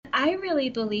I really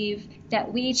believe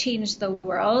that we change the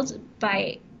world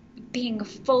by being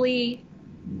fully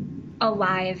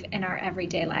alive in our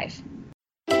everyday life.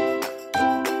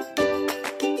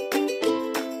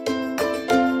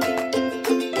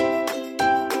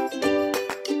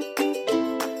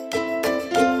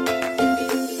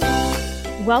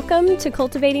 Welcome to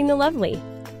Cultivating the Lovely.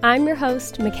 I'm your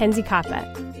host, Mackenzie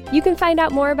Koppa. You can find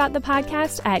out more about the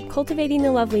podcast at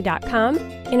cultivatingthelovely.com,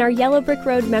 in our Yellow Brick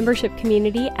Road membership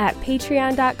community at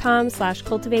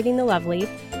patreon.com/cultivatingthelovely,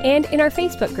 and in our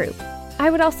Facebook group. I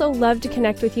would also love to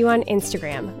connect with you on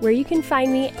Instagram, where you can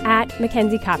find me at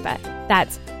Mackenzie Koppa.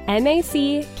 That's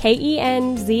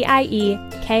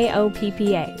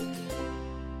MacKenziekoppa.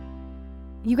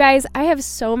 You guys, I have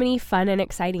so many fun and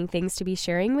exciting things to be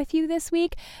sharing with you this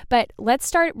week, but let's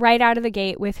start right out of the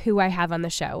gate with who I have on the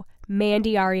show.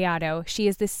 Mandy Arioto. She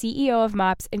is the CEO of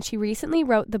MOPS, and she recently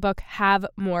wrote the book Have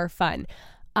More Fun.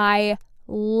 I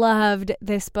loved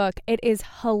this book. It is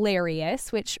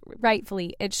hilarious, which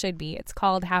rightfully it should be. It's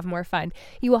called Have More Fun.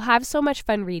 You will have so much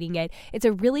fun reading it. It's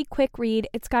a really quick read.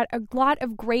 It's got a lot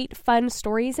of great fun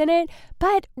stories in it,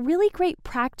 but really great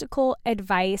practical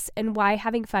advice and why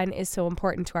having fun is so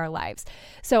important to our lives.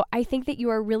 So I think that you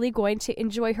are really going to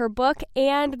enjoy her book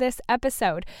and this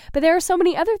episode. But there are so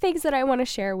many other things that I want to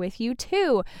share with you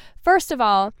too. First of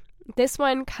all, this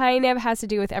one kind of has to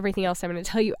do with everything else I'm going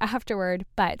to tell you afterward,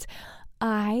 but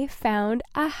I found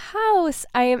a house.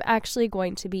 I am actually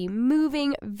going to be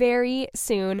moving very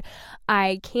soon.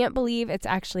 I can't believe it's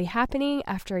actually happening.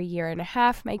 After a year and a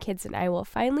half, my kids and I will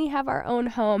finally have our own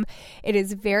home. It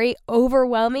is very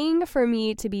overwhelming for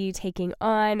me to be taking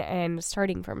on and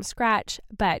starting from scratch,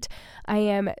 but I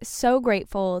am so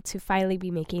grateful to finally be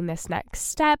making this next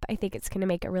step. I think it's going to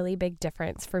make a really big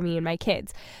difference for me and my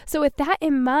kids. So with that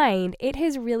in mind, it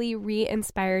has really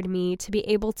re-inspired me to be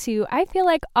able to, I feel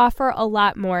like, offer a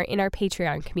lot more in our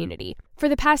Patreon community. For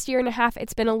the past year and a half,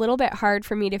 it's been a little bit hard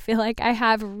for me to feel like I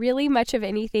have really much of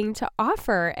anything to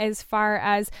offer as far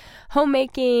as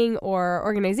homemaking or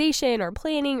organization or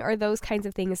planning or those kinds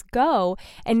of things go.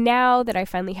 And now that I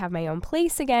finally have my own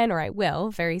place again, or I will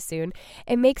very soon,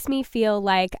 it makes me feel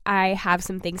like I have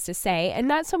some things to say, and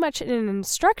not so much in an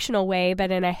instructional way, but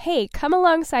in a, hey, come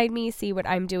alongside me, see what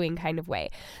I'm doing kind of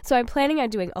way. So I'm planning on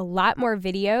doing a lot more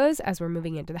videos as we're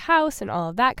moving into the house and all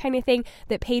of that kind of thing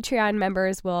that Patreon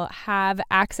members will have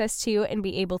access to and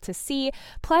be able to see.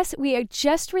 Plus, we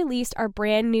just released our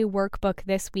brand new workbook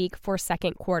this week for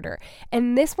second quarter.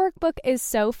 And this workbook is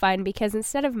so fun because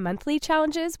instead of monthly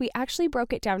challenges, we actually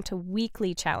broke it down to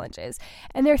weekly challenges.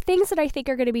 And there are things that I think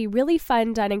are going to be really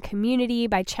fun done in community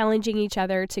by challenging each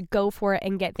other to go for it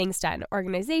and get things done.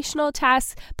 Organizational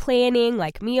tasks, planning,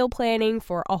 like meal planning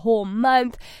for a whole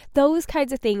month, those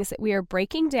kinds of things that we are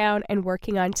breaking down and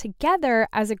working on together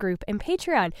as a group in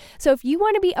Patreon. So if you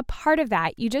want to be a part of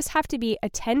that, you just have to be a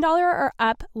 $10 or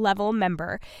up level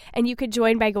member, and you could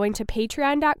join by going to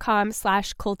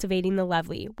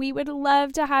patreon.com/cultivatingthelovely. We would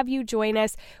love to have you join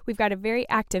us. We've got a very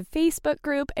active Facebook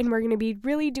group, and we're going to be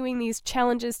really doing these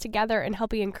challenges together and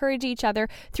helping encourage each other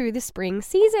through the spring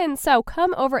season. So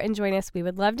come over and join us. We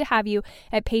would love to have you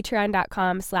at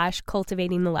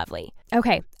patreon.com/cultivatingthelovely.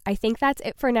 Okay, I think that's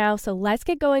it for now. So let's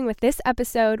get going with this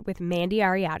episode with Mandy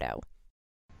Arioto.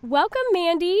 Welcome,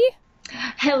 Mandy.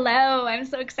 Hello, I'm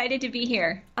so excited to be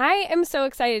here. I am so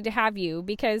excited to have you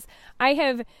because I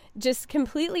have just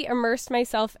completely immersed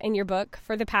myself in your book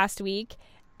for the past week,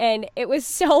 and it was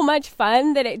so much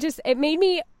fun that it made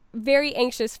me very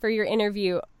anxious for your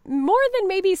interview, more than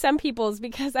maybe some people's,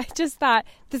 because I just thought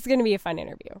this is going to be a fun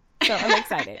interview. So I'm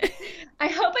excited. I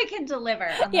hope I can deliver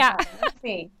on the Yeah. phone. Let's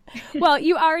see. Well,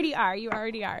 you already are.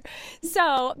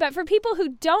 So, but for people who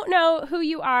don't know who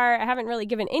you are, I haven't really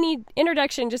given any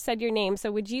introduction, just said your name.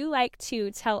 So would you like to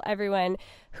tell everyone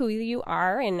who you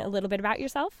are and a little bit about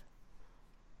yourself?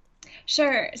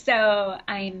 Sure. So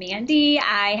I'm Mandy.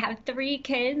 I have 3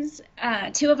 kids.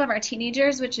 2 of them are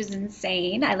teenagers, which is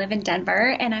insane. I live in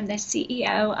Denver, and I'm the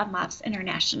CEO of MOPS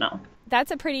International.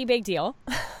 That's a pretty big deal.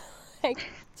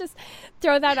 Just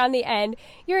throw that on the end.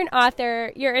 You're an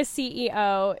author, you're a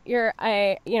CEO, you're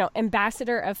a,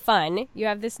 ambassador of fun. You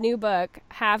have this new book,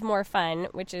 Have More Fun,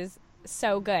 which is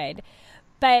so good.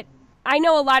 But I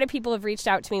know a lot of people have reached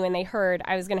out to me when they heard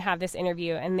I was going to have this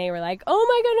interview, and they were like, oh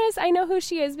my goodness, I know who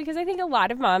she is, because I think a lot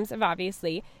of moms have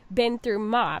obviously been through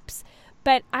MOPS.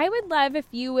 But I would love if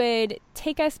you would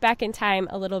take us back in time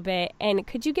a little bit, and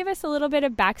could you give us a little bit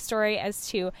of backstory as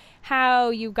to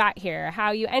how you got here, how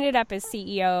you ended up as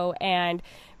CEO and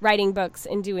writing books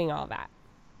and doing all that?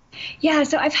 Yeah,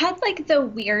 so I've had like the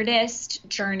weirdest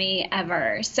journey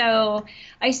ever. So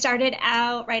I started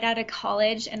out right out of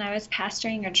college and I was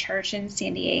pastoring a church in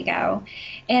San Diego.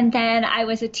 And then I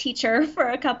was a teacher for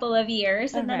a couple of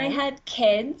years. And then I Okay. had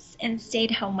kids and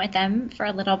stayed home with them for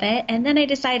a little bit. And then I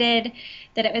decided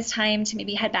that it was time to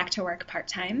maybe head back to work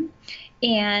part-time.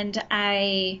 And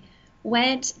I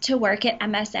went to work at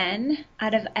MSN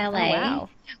out of Oh, LA, wow.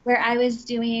 where I was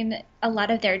doing a lot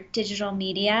of their digital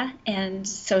media and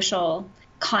social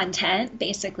content,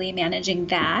 basically managing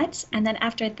that. And then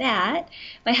after that,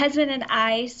 my husband and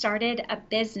I started a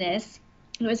business.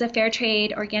 It was a fair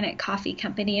trade organic coffee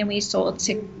company, and we sold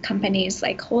to companies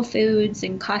like Whole Foods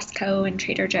and Costco and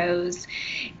Trader Joe's.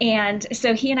 And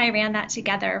so he and I ran that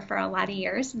together for a lot of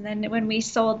years. And then when we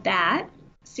sold that,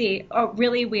 see, a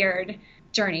really weird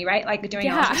journey, right? Like doing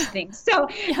all Yeah. sorts of things. So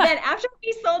Yeah. then after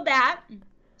we sold that,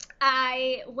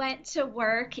 I went to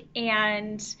work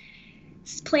and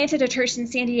planted a church in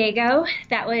San Diego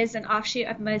that was an offshoot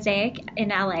of Mosaic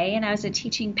in LA, and I was a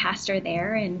teaching pastor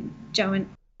there. And Joe and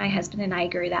my husband and I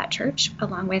grew that church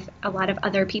along with a lot of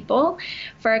other people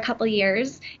for a couple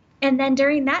years. And then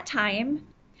during that time,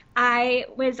 I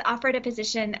was offered a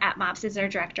position at MOPS as their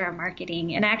director of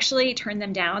marketing and actually turned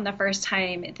them down the first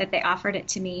time that they offered it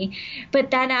to me.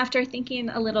 But then after thinking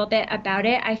a little bit about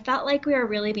it, I felt like we were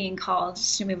really being called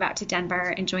to move out to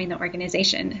Denver and join the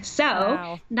organization. So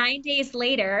Wow. 9 days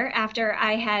later, after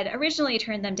I had originally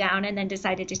turned them down and then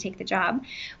decided to take the job,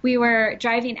 we were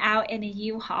driving out in a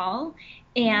U-Haul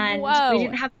and we Whoa.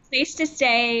 didn't have a place to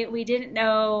stay. We didn't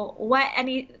know what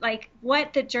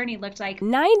the journey looked like.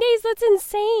 9 days? That's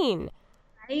insane.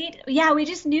 Right? Yeah, we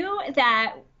just knew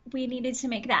that we needed to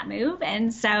make that move.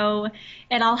 And so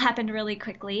it all happened really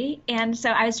quickly. And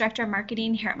so I was director of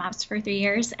marketing here at MOPS for 3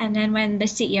 years. And then when the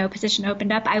CEO position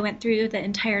opened up, I went through the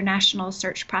entire national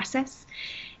search process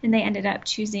and they ended up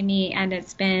choosing me. And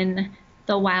it's been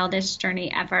the wildest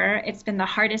journey ever. It's been the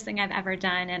hardest thing I've ever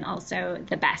done and also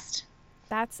the best.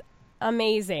 That's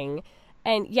amazing.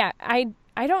 And yeah, I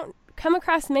don't come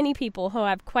across many people who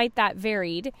have quite that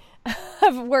varied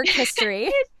of work history.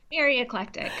 It's very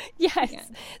eclectic. Yes. Yeah.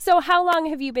 So how long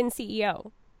have you been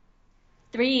CEO?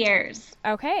 3 years.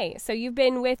 Okay. So you've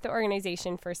been with the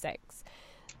organization for 6.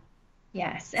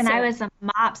 Yes. And I So, was a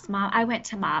MOPS mom. I went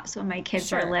to MOPS when my kids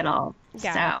were sure. little.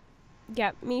 Yeah. So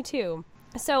Yeah, me too.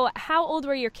 So how old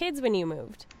were your kids when you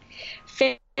moved?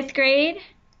 fifth grade,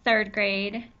 third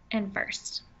grade, and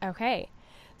first. Okay.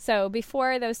 So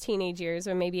before those teenage years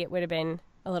when maybe it would have been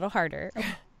a little harder.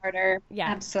 Harder. Yeah.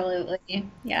 Absolutely.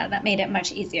 Yeah, that made it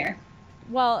much easier.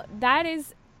 Well, that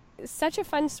is such a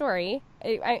fun story.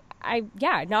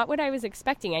 Yeah, not what I was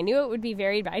expecting. I knew it would be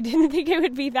varied, but I didn't think it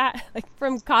would be that, like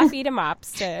from coffee to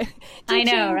mops to I know,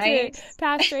 teaching to right?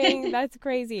 pastoring. That's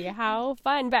crazy. How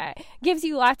fun, but gives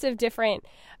you lots of different,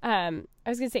 I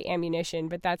was going to say ammunition,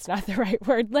 but that's not the right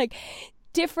word. Like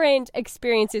different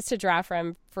experiences to draw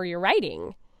from for your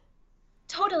writing.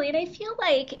 Totally. And I feel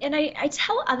like, and I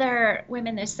tell other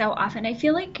women this so often, I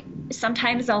feel like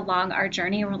sometimes along our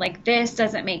journey, we're like, this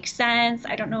doesn't make sense.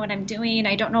 I don't know what I'm doing.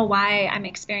 I don't know why I'm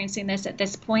experiencing this at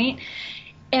this point.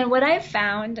 And what I've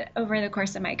found over the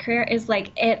course of my career is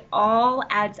like it all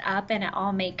adds up and it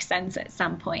all makes sense at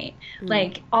some point. Mm.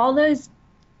 Like all those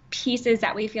pieces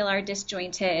that we feel are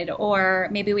disjointed, or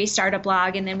maybe we start a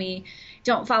blog and then we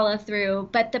don't follow through.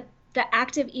 But the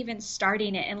act of even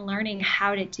starting it and learning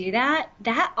how to do that,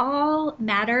 that all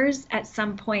matters at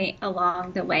some point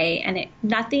along the way, and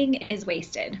nothing is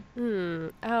wasted.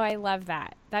 Mm. Oh, I love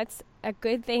that. That's a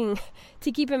good thing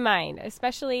to keep in mind,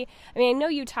 especially, I mean, I know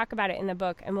you talk about it in the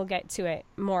book, and we'll get to it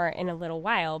more in a little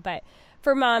while, but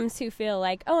for moms who feel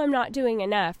like, oh, I'm not doing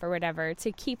enough or whatever,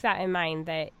 to keep that in mind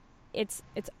that it's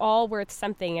all worth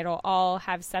something. It'll all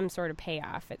have some sort of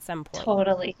payoff at some point.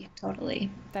 Totally, totally.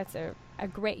 That's a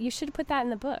great, you should put that in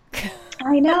the book.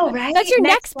 I know, right? That's your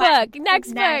next one. book. Next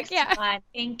book. Next Yeah. one.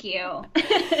 Thank you.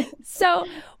 So,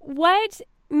 what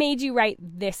made you write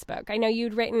this book? I know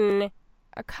you'd written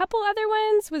a couple other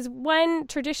ones. Was one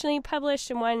traditionally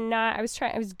published and one not? I was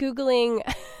Googling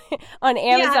on Yeah,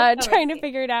 Amazon trying to totally.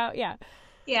 figure it out. Yeah.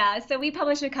 Yeah, so we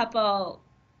published a couple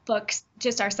books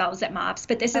just ourselves at MOPS,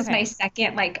 but this is my Okay.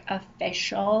 second like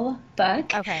official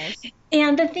book. Okay.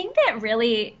 And the thing that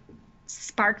really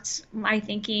sparked my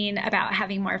thinking about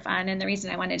having more fun and the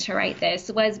reason I wanted to write this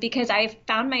was because I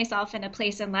found myself in a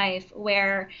place in life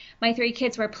where my three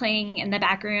kids were playing in the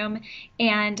back room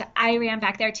and I ran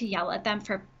back there to yell at them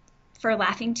for for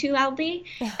laughing too loudly.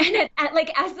 And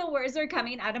like as the words are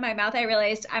coming out of my mouth, I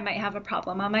realized I might have a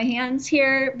problem on my hands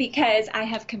here because I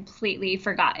have completely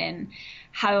forgotten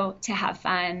how to have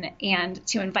fun and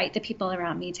to invite the people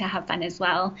around me to have fun as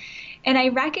well. And I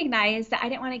recognized that I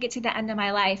didn't want to get to the end of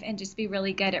my life and just be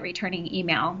really good at returning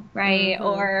email, right? Mm-hmm.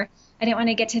 Or I didn't want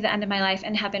to get to the end of my life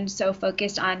and have been so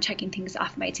focused on checking things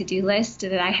off my to-do list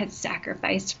that I had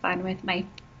sacrificed fun with my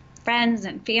friends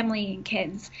and family and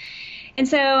kids. And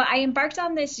so I embarked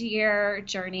on this year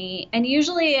journey, and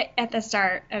usually at the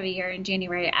start of a year in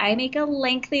January, I make a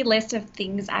lengthy list of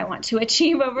things I want to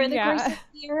achieve over the course of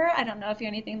the year. I don't know if you're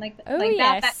anything like that.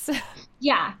 Yes. But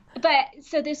yeah. But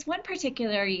so this one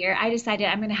particular year, I decided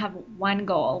I'm going to have one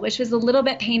goal, which was a little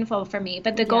bit painful for me,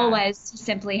 but the goal was to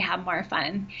simply have more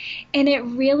fun. And it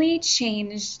really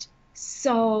changed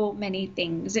so many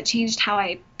things. It changed how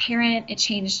I parent. It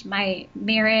changed my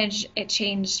marriage. It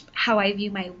changed how I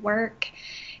view my work.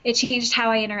 It changed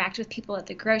how I interact with people at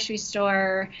the grocery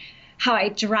store, how I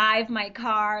drive my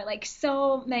car. Like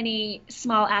so many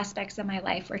small aspects of my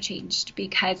life were changed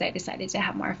because I decided to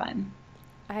have more fun.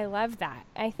 I love that.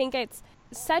 I think it's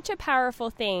such a powerful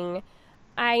thing.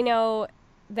 I know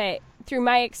that through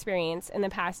my experience in the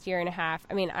past year and a half,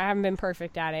 I mean, I haven't been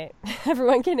perfect at it.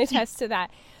 Everyone can attest to that.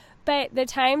 But the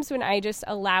times when I just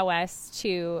allow us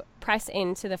to press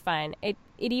into the fun, it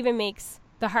even makes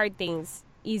the hard things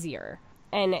easier.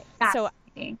 And so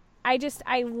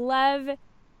I love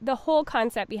the whole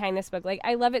concept behind this book. Like,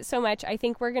 I love it so much. I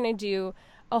think we're going to do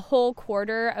a whole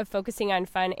quarter of focusing on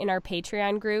fun in our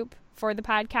Patreon group for the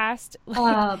podcast.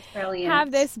 Oh, brilliant. Have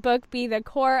this book be the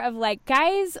core of like,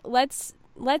 guys, let's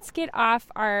get off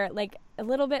our like a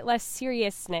little bit less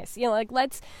seriousness. You know, like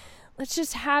let's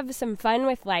just have some fun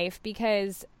with life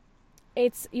because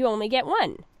you only get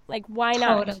one. Like, why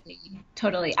not?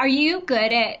 Totally. Are you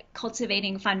good at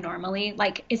cultivating fun normally?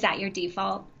 Like, is that your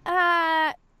default?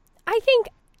 I think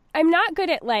I'm not good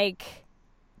at like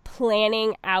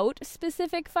planning out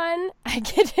specific fun. I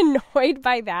get annoyed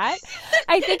by that.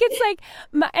 I think it's like,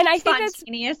 and I think that's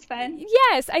spontaneous fun.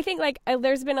 Yes, I think like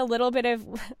there's been a little bit of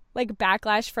like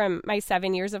backlash from my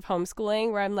 7 years of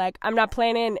homeschooling where I'm like, I'm not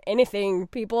planning anything,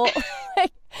 people.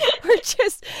 Like, we're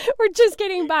just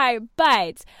getting by.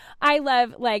 But I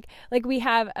love like we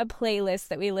have a playlist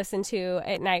that we listen to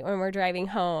at night when we're driving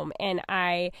home, and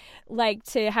I like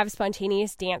to have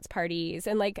spontaneous dance parties.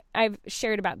 And like I've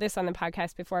shared about this on the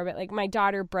podcast before, but like my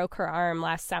daughter broke her arm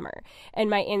last summer, and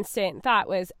my instant thought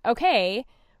was, okay,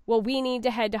 well, we need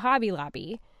to head to Hobby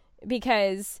Lobby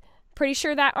because pretty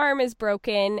sure that arm is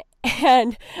broken,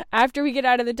 and after we get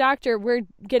out of the doctor, we're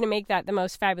gonna make that the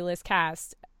most fabulous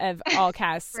cast of all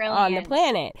casts on the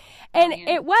planet. And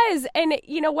it was, and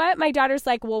you know what? My daughter's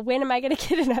like, well, when am I going to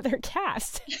get another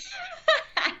cast?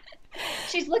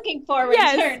 She's looking forward to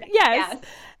her next cast.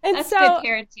 And that's so, good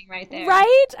parenting right there.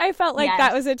 Right? I felt like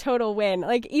that was a total win.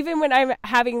 Like, even when I'm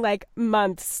having like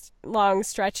months long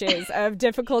stretches of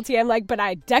difficulty, I'm like, but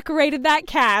I decorated that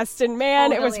cast and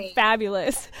man, it was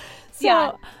fabulous.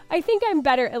 So I think I'm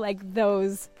better at like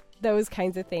those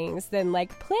kinds of things than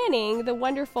like planning the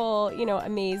wonderful,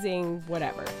 amazing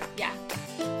whatever. Yeah.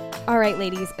 All right,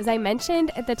 ladies, as I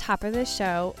mentioned at the top of the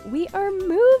show, we are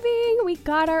moving. We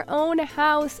got our own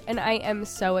house and I am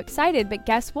so excited. But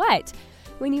guess what?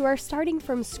 When you are starting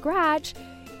from scratch,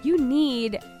 you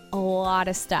need a lot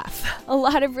of stuff, a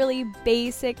lot of really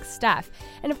basic stuff.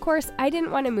 And of course, I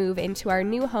didn't want to move into our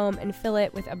new home and fill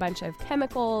it with a bunch of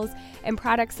chemicals and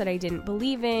products that I didn't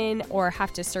believe in or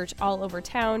have to search all over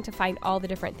town to find all the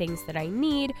different things that I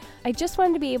need. I just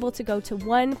wanted to be able to go to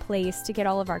one place to get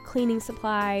all of our cleaning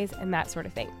supplies and that sort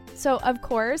of thing. So, of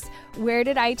course, where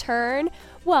did I turn?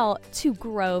 Well, to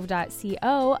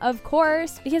grove.co, of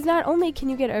course, because not only can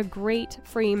you get a great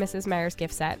free Mrs. Meyer's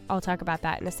gift set, I'll talk about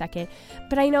that in a second,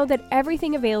 but I know that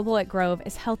everything available at Grove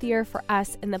is healthier for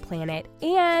us and the planet,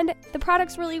 and the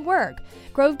products really work.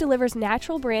 Grove delivers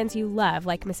natural brands you love,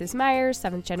 like Mrs. Meyer's,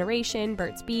 7th Generation,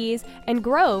 Burt's Bees, and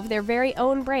Grove, their very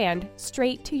own brand,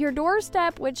 straight to your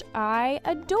doorstep, which I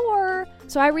adore.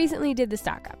 So I recently did the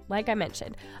stock up, like I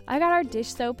mentioned. I got our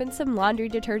dish soap and some laundry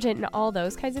detergent and all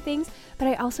those kinds of things, but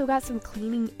I also got some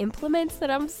cleaning implements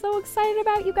that I'm so excited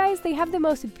about, you guys. They have the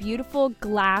most beautiful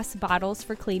glass bottles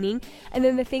for cleaning, and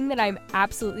then the thing that I'm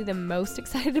absolutely the most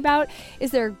excited about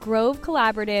is their Grove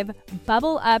Collaborative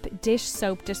Bubble Up Dish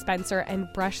Soap Dispenser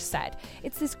and Brush Set.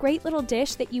 It's this great little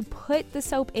dish that you put the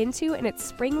soap into, and it's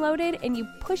spring-loaded, and you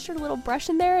push your little brush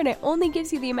in there, and it only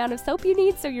gives you the amount of soap you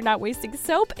need, so you're not wasting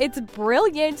soap. It's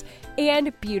brilliant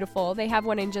and beautiful. They have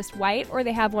one in just white, or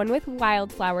they have one with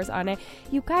wildflowers on it.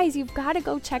 You guys, you've got to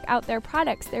go check out their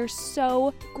products. They're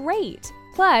so great.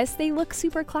 Plus, they look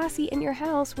super classy in your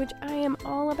house, which I am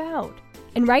all about.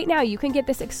 And right now, you can get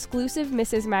this exclusive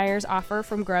Mrs. Meyer's offer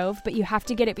from Grove, but you have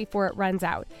to get it before it runs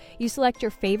out. You select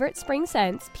your favorite spring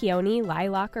scents, peony,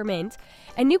 lilac, or mint,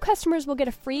 and new customers will get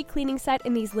a free cleaning set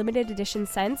in these limited edition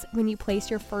scents when you place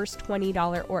your first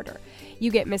 $20 order.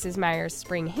 You get Mrs. Meyer's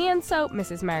Spring Hand Soap,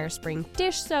 Mrs. Meyer's Spring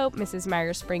Dish Soap, Mrs.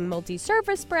 Meyer's Spring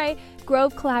Multi-Surface Spray,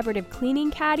 Grove Collaborative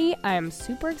Cleaning Caddy. I'm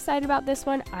super excited about this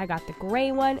one. I got the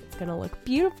gray one. It's going to look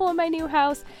beautiful in my new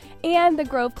house. And the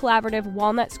Grove Collaborative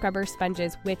Walnut Scrubber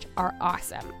Sponges, which are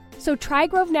awesome. So try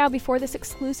Grove now before this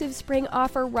exclusive spring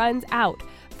offer runs out.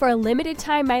 For a limited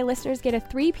time, my listeners get a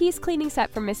 3-piece cleaning set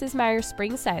from Mrs. Meyer's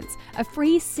Spring Scents, a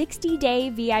free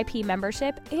 60-day VIP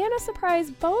membership, and a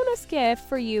surprise bonus gift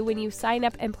for you when you sign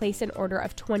up and place an order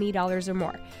of $20 or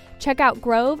more. Check out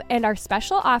Grove and our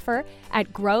special offer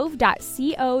at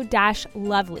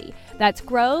grove.co-lovely. That's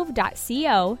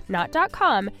grove.co, not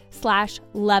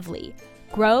 .com/lovely.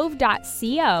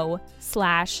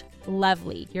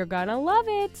 grove.co/lovely. You're gonna love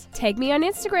it. Tag me on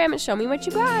Instagram and show me what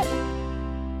you got.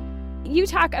 You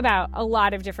talk about a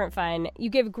lot of different fun. You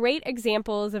give great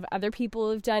examples of other people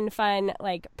who've done fun,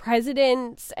 like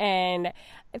presidents and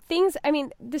things. I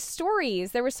mean, the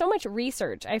stories, there was so much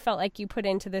research I felt like you put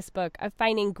into this book of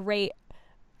finding great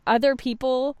other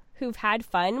people who've had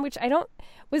fun, which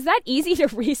was that easy to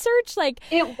research?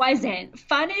 It wasn't.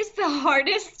 Fun is the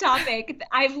hardest topic that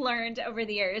I've learned over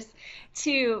the years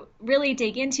to really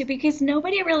dig into because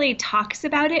nobody really talks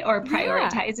about it or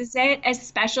prioritizes it,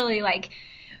 especially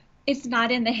it's not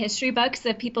in the history books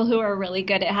of people who are really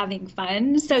good at having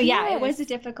fun. So yeah, it was a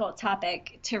difficult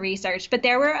topic to research, but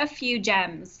there were a few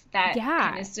gems that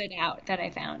kind of stood out that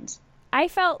I found. I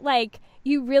felt like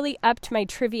you really upped my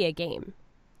trivia game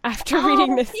after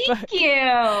reading this book. Thank you.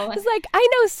 It's I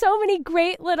know so many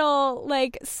great little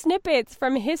snippets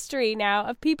from history now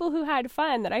of people who had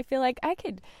fun that I feel like I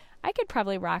could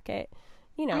probably rock it.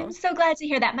 You know. I'm so glad to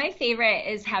hear that. My favorite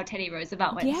is how Teddy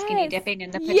Roosevelt went skinny dipping in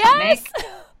the Potomac. Yes.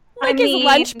 His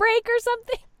lunch break or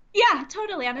something? Yeah,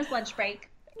 totally, on his lunch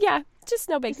break. Yeah, just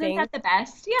no big thing. Isn't that the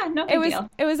best? Yeah, no big deal.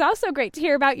 It was also great to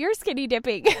hear about your skinny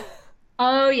dipping.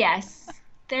 Oh, yes.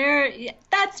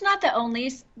 That's not the only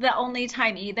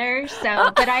time either.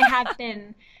 So, but I have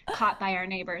been caught by our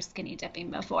neighbors skinny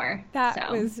dipping before. That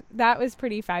was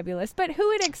pretty fabulous. But who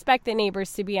would expect the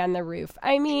neighbors to be on the roof?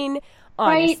 I mean,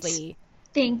 honestly. Right.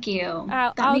 Thank you.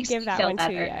 I'll give that one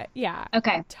to you. Yeah.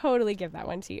 Okay. Totally give that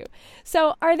one to you.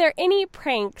 So are there any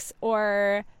pranks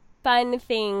or fun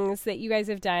things that you guys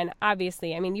have done?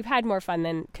 Obviously, I mean, you've had more fun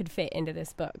than could fit into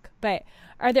this book. But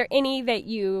are there any that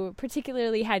you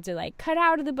particularly had to cut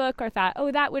out of the book or thought, oh,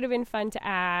 that would have been fun to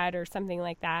add or something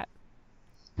like that?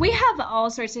 We have all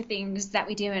sorts of things that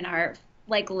we do in our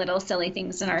little silly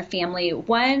things in our family.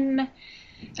 One,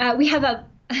 we have a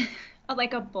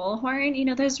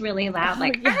bullhorn, those really loud,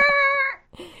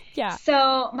 Yeah.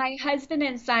 So my husband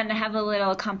and son have a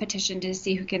little competition to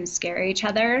see who can scare each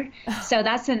other. So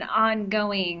that's an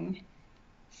ongoing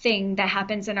thing that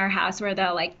happens in our house where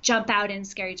they'll jump out and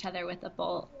scare each other with a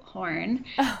bullhorn.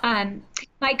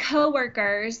 My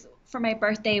coworkers for my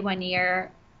birthday one year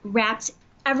wrapped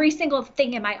every single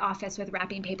thing in my office with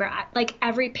wrapping paper.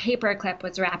 Every paper clip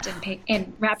was wrapped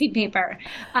in wrapping paper.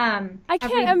 I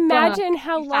can't imagine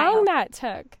how long that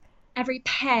took. Every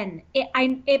pen.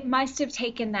 It must have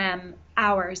taken them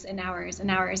hours and hours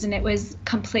and hours, and it was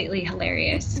completely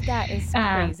hilarious. That is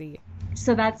crazy.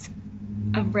 So that's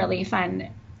a really fun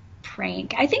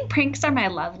prank. I think pranks are my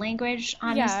love language,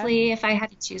 honestly. Yeah. If I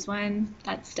had to choose one,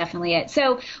 that's definitely it.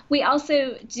 So we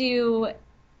also do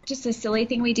just a silly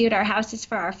thing we do at our house is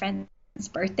for our friends'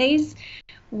 birthdays.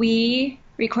 We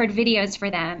record videos for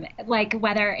them,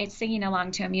 whether it's singing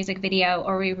along to a music video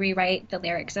or we rewrite the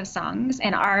lyrics of songs,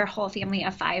 and our whole family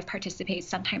of 5 participates.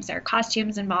 Sometimes there are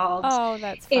costumes involved. Oh,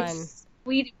 that's fun.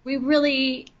 We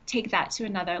really take that to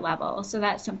another level. So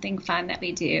that's something fun that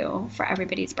we do for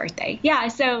everybody's birthday. Yeah,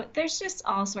 so there's just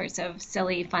all sorts of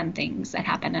silly, fun things that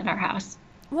happen at our house.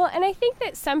 Well, and I think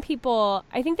that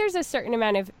I think there's a certain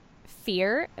amount of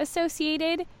fear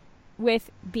associated with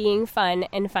being fun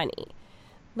and funny.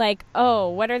 Oh,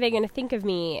 what are they going to think of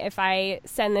me if I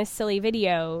send this silly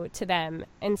video to them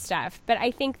and stuff? But I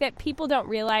think that people don't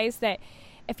realize that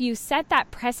if you set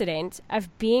that precedent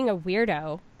of being a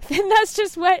weirdo, then that's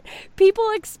just what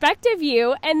people expect of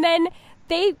you. And then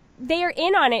they are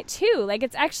in on it too.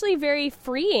 It's actually very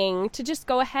freeing to just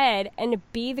go ahead and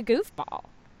be the goofball.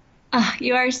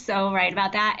 You are so right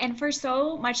about that. And for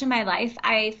so much of my life,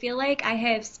 I feel like I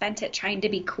have spent it trying to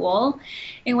be cool.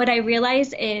 And what I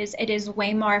realize is it is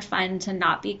way more fun to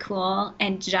not be cool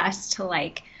and just to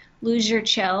lose your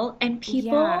chill, and Yeah.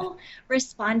 people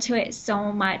respond to it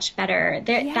so much better.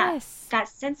 Yes. That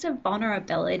sense of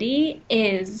vulnerability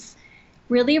is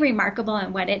really remarkable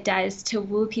in what it does to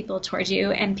woo people towards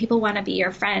you, and people want to be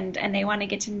your friend and they want to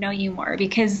get to know you more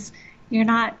because you're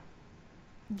not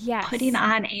putting Yes.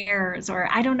 on airs, or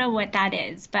I don't know what that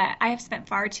is, but I have spent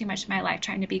far too much of my life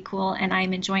trying to be cool, and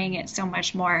I'm enjoying it so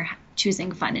much more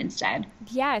choosing fun instead.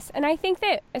 Yes. And I think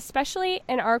that especially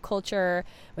in our culture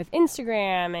with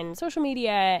Instagram and social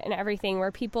media and everything,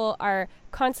 where people are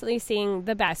constantly seeing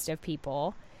the best of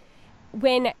people,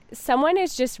 when someone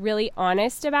is just really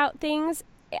honest about things,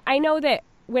 I know that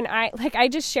when I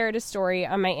just shared a story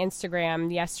on my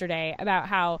Instagram yesterday about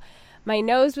how my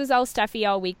nose was all stuffy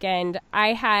all weekend.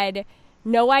 I had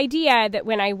no idea that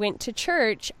when I went to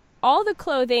church, all the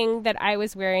clothing that I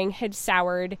was wearing had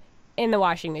soured in the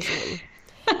washing machine.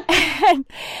 And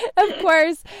of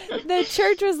course, the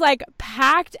church was like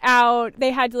packed out.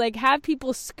 They had to like have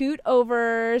people scoot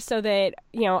over so that,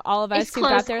 all of us It's who got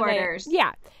close there quarters.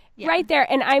 yeah, Yeah. right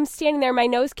there. And I'm standing there, my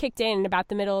nose kicked in about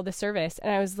the middle of the service.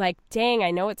 And I was like, dang, I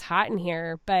know it's hot in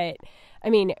here, but I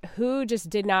mean, who just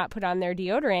did not put on their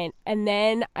deodorant? And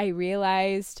then I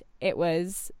realized it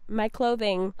was my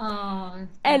clothing. Oh, that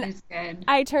And is good.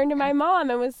 I turned to my mom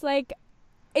and was like,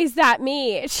 is that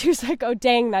me? And she was like, oh,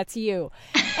 dang, that's you.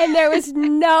 And there was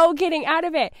no getting out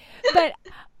of it. But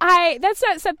that's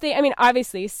not something, I mean,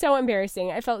 obviously, so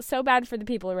embarrassing. I felt so bad for the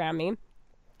people around me.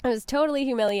 I was totally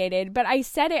humiliated, but I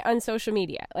said it on social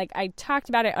media. Like, I talked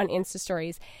about it on Insta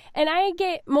stories, and I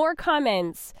get more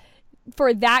comments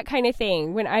for that kind of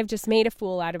thing when I've just made a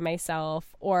fool out of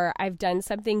myself or I've done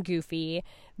something goofy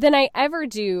than I ever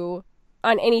do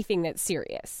on anything that's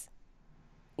serious.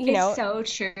 You It's know? so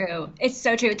true. It's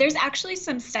so true. There's actually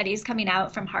some studies coming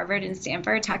out from Harvard and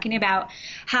Stanford talking about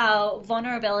how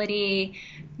vulnerability,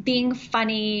 being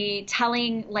funny,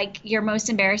 telling like your most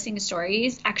embarrassing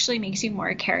stories actually makes you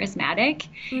more charismatic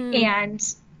Mm,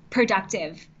 and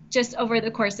productive just over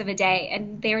the course of a day.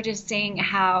 And they were just saying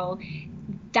how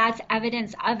that's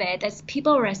evidence of it. That's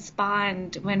people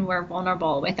respond when we're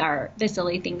vulnerable with the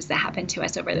silly things that happen to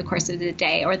us over the course of the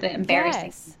day or the embarrassing.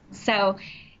 yes. So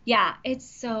yeah, it's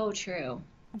so true.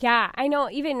 Yeah, I know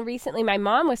even recently my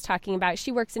mom was talking about,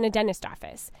 she works in a dentist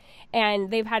office,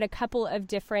 and they've had a couple of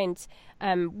different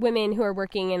women who are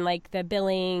working in like the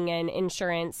billing and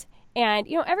insurance. And,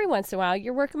 every once in a while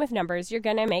you're working with numbers, you're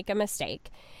going to make a mistake.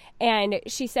 And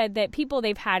she said that people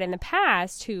they've had in the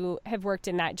past who have worked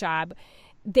in that job,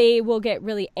 they will get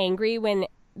really angry when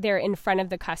they're in front of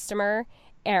the customer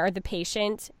or the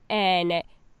patient and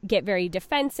get very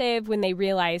defensive when they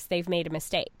realize they've made a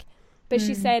mistake. But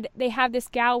she Mm. said they have this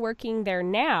gal working there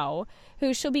now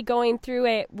who she'll be going through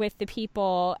it with the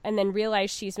people and then realize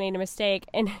she's made a mistake,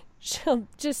 and she'll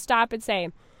just stop and say,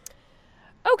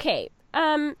 okay,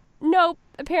 nope,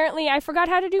 apparently I forgot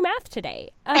how to do math today.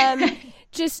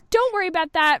 Just don't worry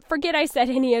about that. Forget I said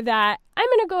any of that. I'm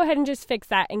going to go ahead and just fix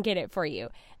that and get it for you.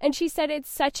 And she said it's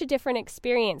such a different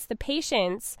experience. The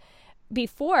patients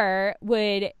before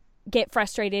would get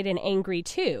frustrated and angry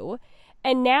too.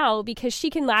 And now, because she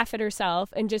can laugh at herself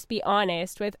and just be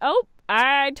honest with, oh,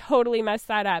 I totally messed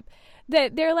that up,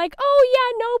 that they're like, oh,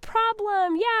 yeah, no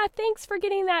problem. Yeah, thanks for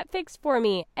getting that fixed for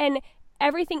me. And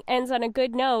everything ends on a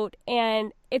good note,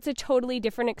 and it's a totally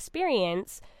different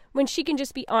experience when she can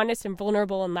just be honest and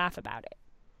vulnerable and laugh about it.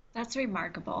 That's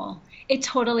remarkable. It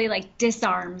totally like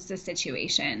disarms the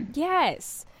situation.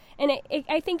 Yes. And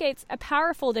I think it's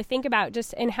powerful to think about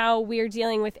just in how we're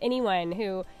dealing with anyone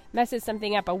who messes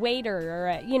something up, a waiter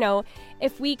or,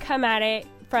 if we come at it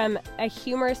from a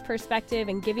humorous perspective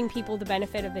and giving people the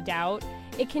benefit of the doubt,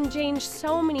 it can change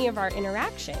so many of our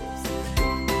interactions.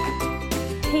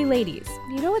 Hey ladies,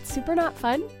 you know what's super not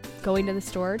fun? Going to the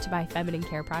store to buy feminine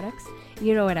care products.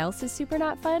 You know what else is super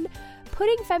not fun?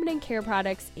 Putting feminine care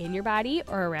products in your body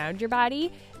or around your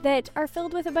body that are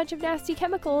filled with a bunch of nasty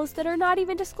chemicals that are not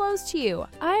even disclosed to you.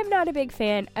 I'm not a big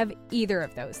fan of either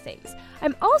of those things.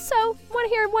 I'm also, want to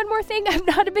hear one more thing, I'm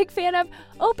not a big fan of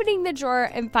opening the drawer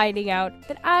and finding out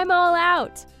that I'm all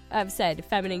out of said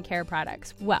feminine care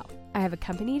products. Well, I have a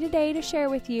company today to share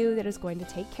with you that is going to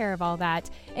take care of all that,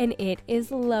 and it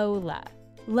is Lola.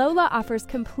 Lola offers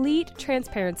complete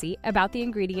transparency about the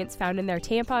ingredients found in their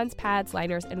tampons, pads,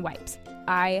 liners, and wipes.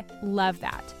 I love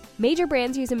that. Major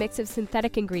brands use a mix of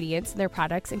synthetic ingredients in their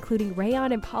products, including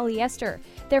rayon and polyester.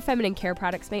 Their feminine care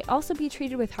products may also be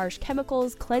treated with harsh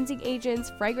chemicals, cleansing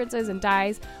agents, fragrances, and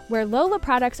dyes, where Lola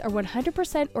products are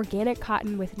 100% organic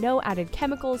cotton with no added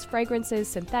chemicals, fragrances,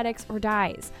 synthetics, or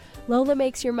dyes. Lola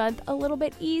makes your month a little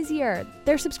bit easier.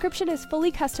 Their subscription is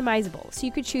fully customizable, so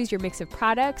you could choose your mix of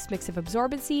products, mix of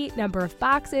absorbency, number of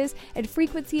boxes, and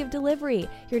frequency of delivery.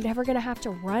 You're never going to have to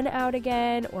run out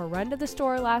again or run to the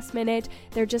store last minute.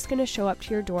 They're just going to show up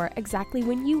to your door exactly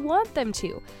when you want them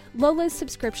to. Lola's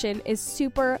subscription is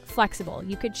super flexible.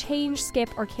 You could change, skip,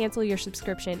 or cancel your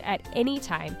subscription at any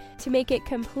time to make it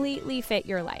completely fit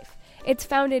your life. It's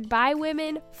founded by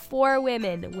women for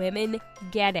women. Women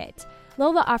get it.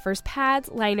 Lola offers pads,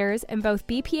 liners, and both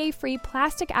BPA-free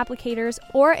plastic applicators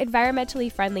or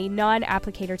environmentally friendly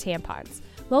non-applicator tampons.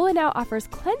 Lola now offers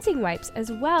cleansing wipes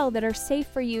as well that are safe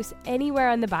for use anywhere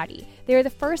on the body. They are the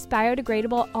first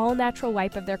biodegradable, all-natural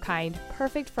wipe of their kind,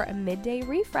 perfect for a midday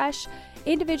refresh,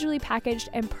 individually packaged,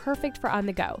 and perfect for on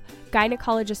the go.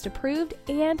 Gynecologist approved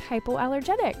and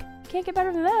hypoallergenic. Can't get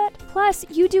better than that. Plus,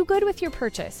 you do good with your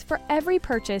purchase. For every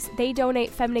purchase, they donate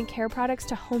feminine care products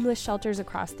to homeless shelters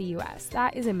across the U.S.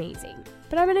 That is amazing.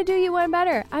 But I'm going to do you one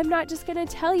better. I'm not just going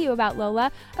to tell you about Lola.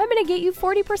 I'm going to get you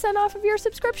 40% off of your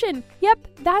subscription. Yep,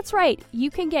 that's right. You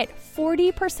can get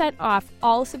 40% off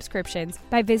all subscriptions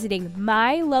by visiting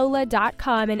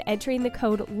mylola.com and entering the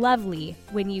code LOVELY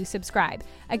when you subscribe.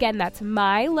 Again, that's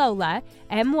mylola,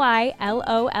 mylola.com,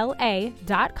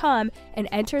 and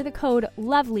enter the code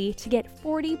LOVELY to get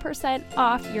 40%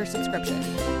 off your subscription.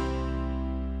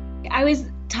 I was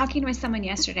talking with someone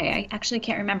yesterday. I actually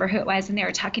can't remember who it was, and they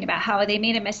were talking about how they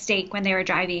made a mistake when they were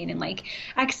driving and like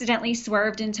accidentally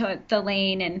swerved into the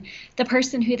lane, and the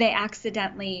person who they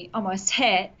accidentally almost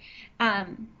hit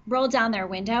rolled down their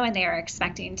window, and they were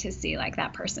expecting to see like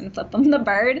that person flip them the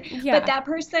bird. Yeah. But that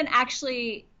person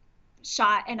actually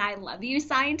shot an "I love you"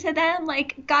 sign to them,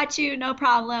 like, got you, no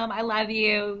problem, I love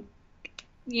you,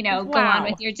 you know, wow. Go on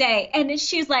with your day. And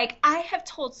she's like, I have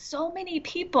told so many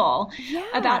people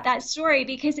about that story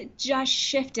because it just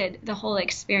shifted the whole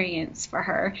experience for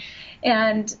her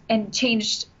and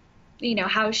changed, you know,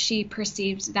 how she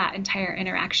perceived that entire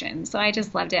interaction. So I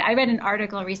just loved it. I read an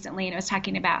article recently and it was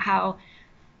talking about how,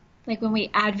 like, when we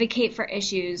advocate for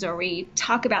issues or we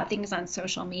talk about things on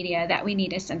social media, that we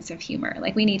need a sense of humor.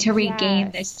 Like, we need to regain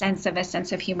this sense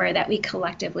of humor that we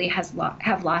collectively have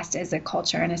lost as a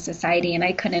culture and a society. And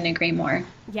I couldn't agree more.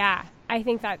 Yeah, I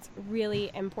think that's really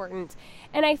important.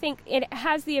 And I think it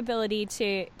has the ability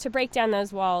to break down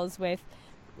those walls with,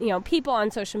 you know, people on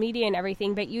social media and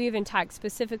everything. But you even talk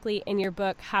specifically in your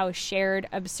book how shared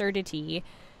absurdity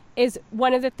is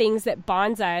one of the things that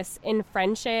bonds us in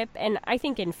friendship and I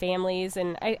think in families.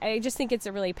 And I just think it's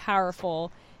a really powerful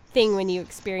thing when you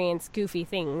experience goofy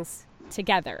things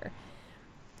together.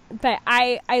 But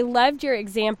I loved your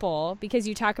example because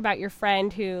you talk about your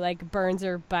friend who like burns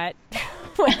her butt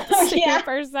with soup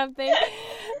or something.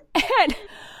 And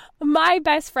my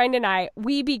best friend and I,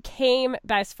 we became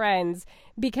best friends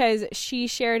because she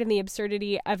shared in the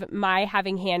absurdity of my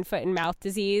having hand, foot, and mouth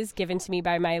disease given to me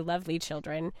by my lovely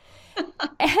children.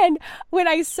 And when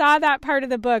I saw that part of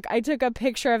the book, I took a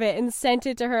picture of it and sent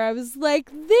it to her. I was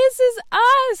like, this is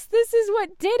us. This is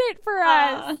what did it for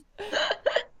us.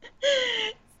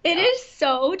 It is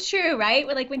so true, right?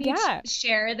 Like when you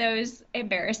share those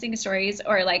embarrassing stories,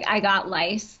 or like I got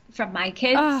lice from my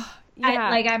kids.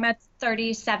 I'm a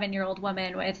 37-year-old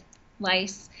woman with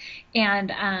lice.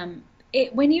 And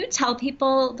when you tell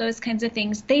people those kinds of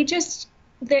things,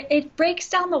 it breaks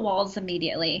down the walls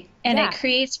immediately, and it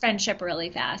creates friendship really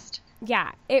fast.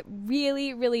 Yeah, it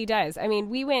really, really does. I mean,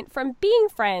 we went from being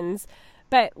friends,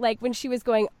 but like when she was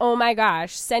going, oh my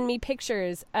gosh, send me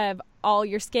pictures of all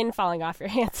your skin falling off your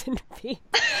hands and feet.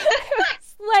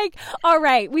 It's like, all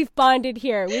right, we've bonded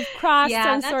here. We've crossed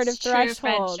some sort of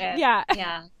threshold. Friendship. Yeah.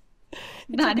 Yeah.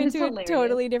 That is hilarious. A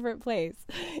totally different place.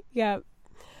 Yeah.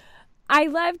 I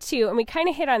love too, and we kind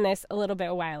of hit on this a little bit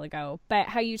a while ago, but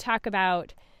how you talk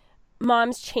about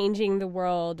moms changing the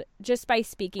world just by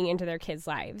speaking into their kids'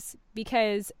 lives,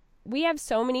 because we have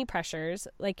so many pressures.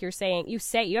 Like you're saying, you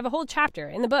have a whole chapter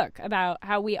in the book about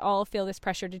how we all feel this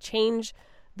pressure to change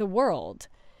the world,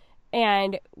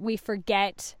 and we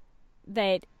forget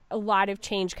that a lot of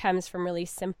change comes from really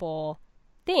simple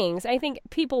things. I think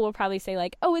people will probably say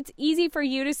like, oh, it's easy for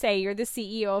you to say you're the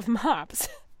CEO of MOPS.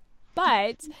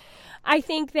 But I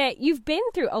think that you've been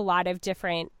through a lot of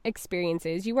different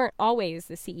experiences. You weren't always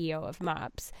the CEO of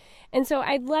MOPS. And so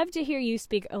I'd love to hear you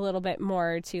speak a little bit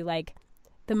more to like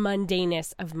the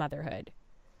mundaneness of motherhood.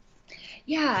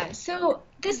 Yeah. So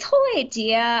this whole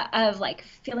idea of like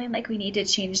feeling like we need to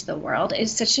change the world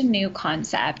is such a new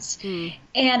concept.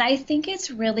 And I think it's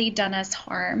really done us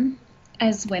harm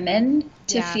as women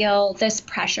to feel this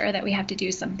pressure that we have to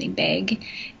do something big.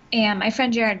 And my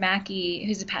friend Jared Mackey,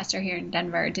 who's a pastor here in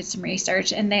Denver, did some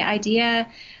research and the idea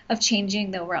of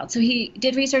changing the world. So he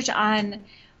did research on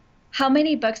how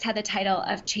many books had the title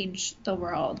of Change the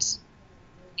World,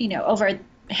 over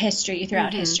history,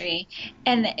 throughout history.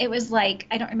 And it was like,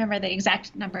 I don't remember the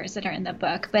exact numbers that are in the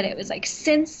book, but it was like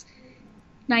since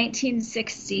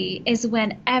 1960 is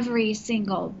when every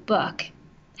single book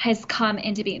has come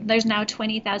into being. There's now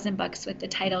 20,000 books with the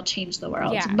title Change the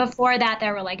World. Yeah. Before that,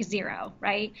 there were like zero,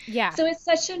 right? Yeah. So it's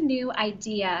such a new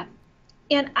idea.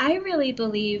 And I really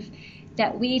believe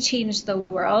that we change the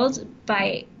world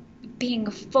by being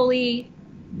fully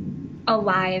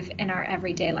alive in our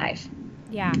everyday life.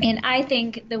 Yeah. And I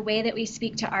think the way that we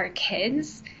speak to our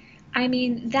kids,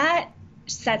 that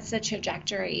sets the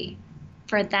trajectory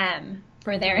for them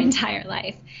for their entire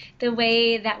life. The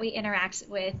way that we interact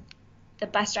with the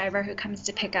bus driver who comes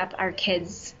to pick up our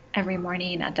kids every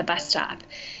morning at the bus stop,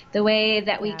 the way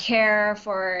that we care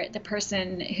for the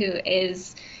person who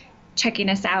is checking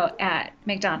us out at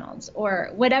McDonald's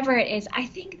or whatever it is, I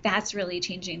think that's really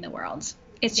changing the world.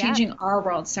 It's changing our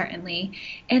world, certainly.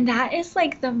 And that is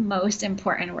like the most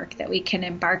important work that we can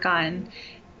embark on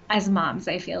as moms,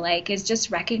 I feel like, is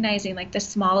just recognizing like the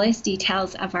smallest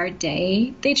details of our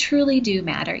day. They truly do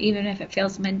matter, even if it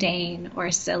feels mundane or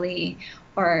silly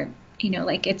or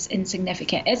like it's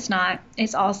insignificant. It's not.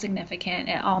 It's all significant.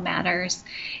 It all matters.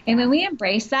 And when we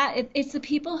embrace that, it's the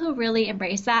people who really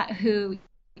embrace that who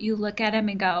you look at them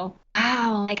and go,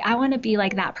 wow, like I want to be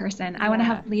like that person. I want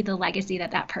to leave the legacy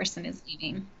that person is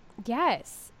leaving.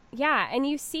 Yes. Yeah. And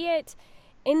you see it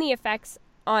in the effects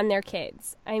on their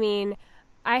kids.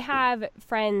 I have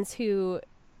friends who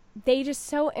they just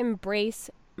so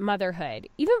embrace motherhood.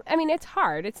 Even, it's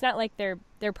hard. It's not like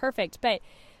they're perfect, but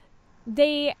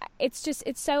it's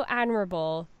so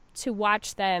admirable to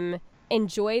watch them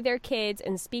enjoy their kids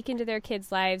and speak into their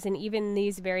kids' lives in even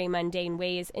these very mundane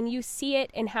ways. And you see it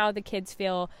in how the kids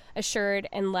feel assured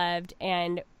and loved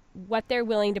and what they're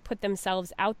willing to put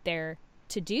themselves out there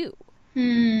to do.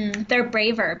 They're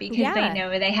braver because they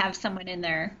know they have someone in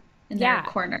their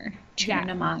corner cheering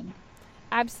them on.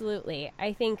 Absolutely.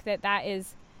 I think that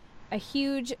is a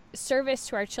huge service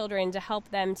to our children to help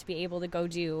them to be able to go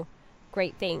do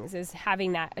great things, is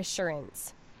having that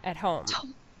assurance at home.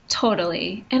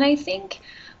 Totally. And I think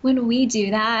when we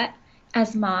do that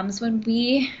as moms, when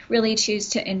we really choose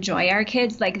to enjoy our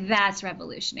kids, like that's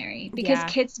revolutionary because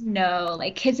kids know,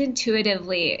 like kids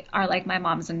intuitively are like, my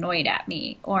mom's annoyed at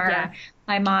me or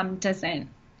my mom doesn't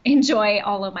enjoy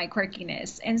all of my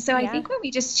quirkiness. And so I think when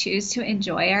we just choose to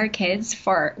enjoy our kids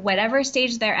for whatever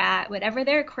stage they're at, whatever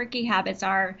their quirky habits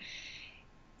are,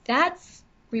 that's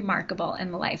remarkable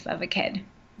in the life of a kid.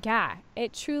 Yeah,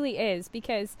 it truly is,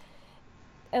 because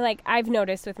like I've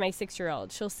noticed with my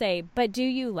 6-year-old, she'll say, "But do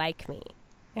you like me?"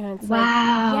 And it's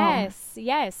wow. like,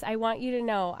 yes, I want you to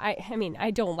know.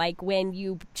 I don't like when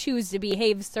you choose to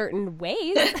behave certain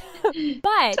ways,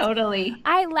 but totally,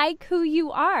 I like who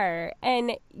you are,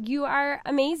 and you are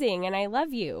amazing, and I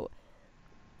love you.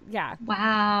 Yeah.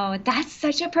 Wow, that's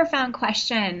such a profound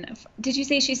question. Did you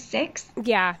say she's 6?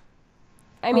 Yeah.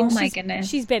 Oh my goodness.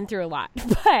 She's been through a lot,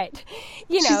 but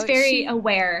she's very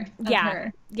aware of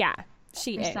her. Yeah,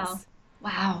 she herself. Is.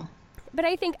 Wow. But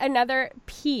I think another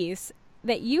piece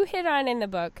that you hit on in the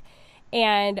book,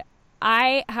 and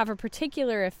I have a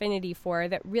particular affinity for,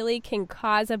 that really can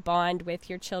cause a bond with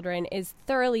your children, is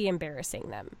thoroughly embarrassing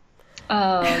them.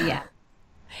 Oh, yeah.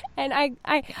 And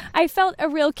I felt a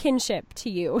real kinship to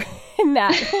you in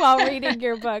that while reading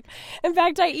your book. In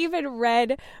fact, I even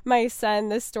read my son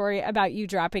the story about you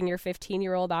dropping your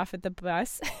 15-year-old off at the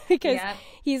bus because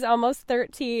he's almost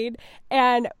 13.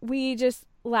 And we just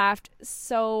laughed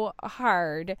so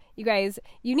hard. You guys,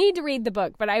 you need to read the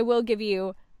book, but I will give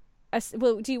you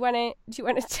do you want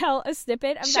to tell a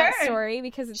snippet of that story,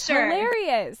 because it's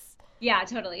hilarious? Yeah,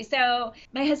 totally. So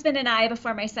my husband and I,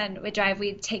 before my son would drive,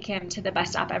 we'd take him to the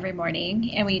bus stop every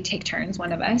morning, and we'd take turns,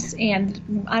 one of us.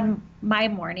 And on my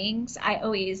mornings, I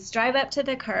always drive up to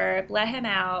the curb, let him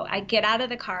out. I get out of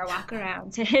the car, walk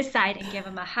around to his side, and give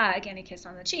him a hug and a kiss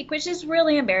on the cheek, which is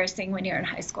really embarrassing when you're in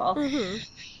high school. Mm-hmm.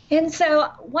 And so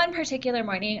one particular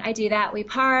morning, I do that. We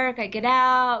park, I get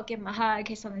out, give him a hug,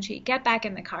 kiss on the cheek, get back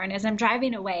in the car. And as I'm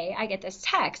driving away, I get this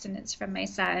text, and it's from my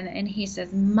son. And he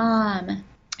says, "Mom,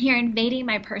 you're invading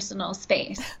my personal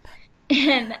space."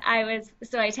 And I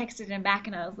texted him back,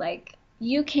 and I was like,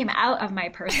 "You came out of my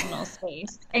personal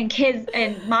space." And kids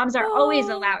and moms are always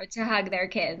allowed to hug their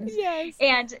kids. Yes.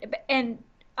 And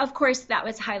of course that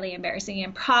was highly embarrassing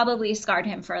and probably scarred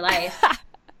him for life.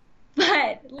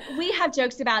 But we have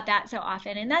jokes about that so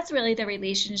often. And that's really the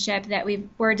relationship that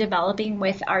we're developing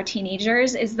with our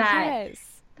teenagers, is that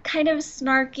kind of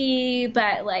snarky,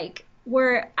 but like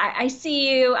I see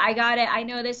you, I got it, I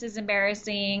know this is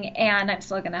embarrassing, and I'm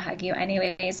still gonna hug you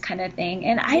anyways, kind of thing.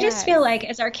 And I just feel Yes. like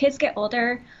as our kids get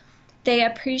older, they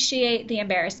appreciate the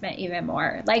embarrassment even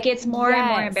more. Like it's more and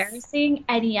more Yes. embarrassing,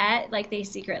 and yet like they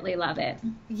secretly love it.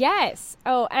 Yes.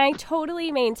 Oh, and I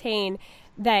totally maintain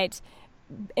that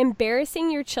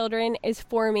embarrassing your children is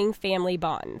forming family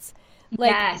bonds.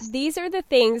 Like, Yes. these are the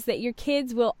things that your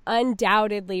kids will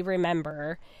undoubtedly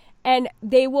remember, and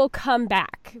they will come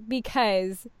back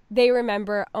because they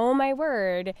remember, oh my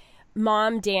word,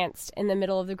 mom danced in the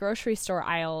middle of the grocery store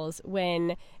aisles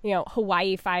when,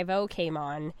 Hawaii 5 came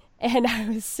on. And I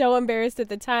was so embarrassed at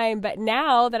the time, but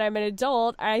now that I'm an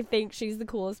adult, I think she's the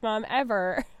coolest mom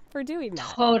ever for doing that.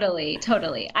 Totally,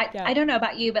 totally. I Yeah. don't know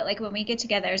about you, but like when we get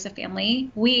together as a family,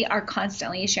 we are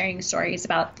constantly sharing stories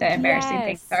about the embarrassing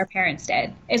things Yes. our parents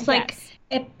did. It's like Yes.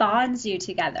 it bonds you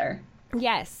together.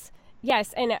 Yes.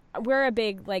 Yes. And we're a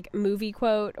big like movie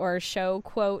quote or show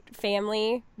quote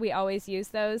family. We always use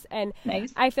those. And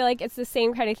Nice. I feel like it's the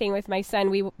same kind of thing with my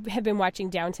son. We have been watching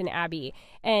Downton Abbey,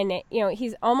 and,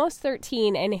 he's almost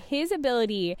 13, and his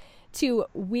ability to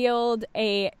wield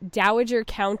a Dowager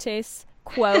Countess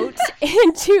quote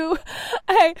into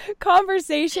a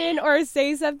conversation or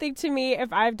say something to me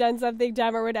if I've done something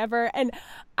dumb or whatever. And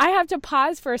I have to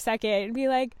pause for a second and be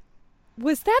like,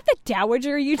 was that the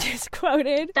Dowager you just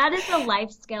quoted? That is a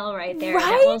life skill right there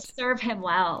that will Right? serve him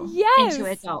well into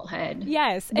Yes. adulthood.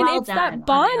 Yes. And Well it's that done on that.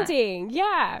 bonding.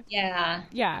 Yeah. Yeah.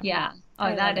 Yeah. Yeah. Oh, I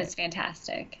love that it. is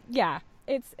fantastic. Yeah.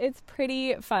 It's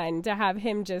pretty fun to have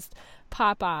him just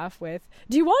pop off with,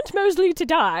 "Do you want Mosley to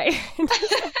die?"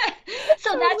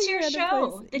 So that's Totally your random place.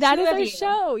 show, the That two is of our you.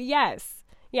 show. Yes. Uh,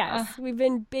 Yes. We've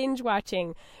been binge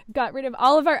watching. Got rid of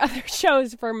all of our other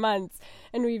shows for months,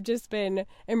 and we've just been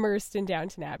immersed in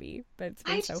Downton Abbey. But it's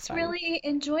been I so just fun. really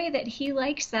enjoy that he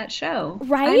likes that show. I'm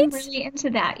Right? really into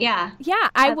that. Yeah, Yeah,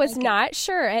 I I was like it. not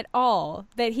sure at all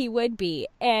that he would be,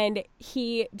 and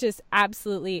he just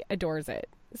absolutely adores it.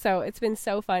 So it's been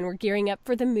so fun. We're gearing up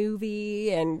for the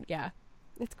movie, and yeah,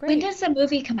 it's When great. does the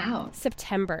movie come out?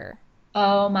 September.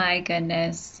 Oh my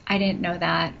goodness. I didn't know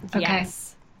that. Okay. Yes.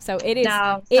 So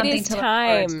Now, it something is to look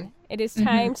forward to. time. It is Hmm.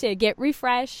 time to get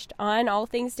refreshed on all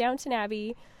things Downton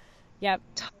Abbey. Yep,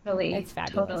 Totally. it's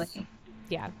fabulous. Totally.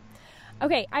 Yeah.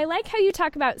 Okay, I like how you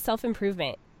talk about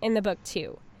self-improvement in the book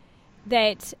too.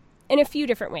 That in a few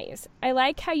different ways. I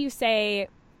like how you say,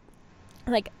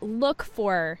 like, look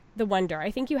for the wonder. I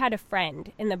think you had a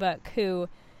friend in the book who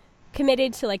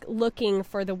committed to like looking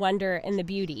for the wonder and the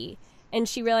beauty, and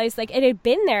she realized like it had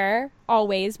been there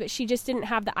always, but she just didn't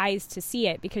have the eyes to see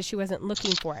it because she wasn't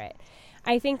looking for it.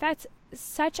 I think that's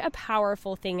such a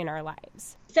powerful thing in our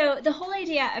lives. So the whole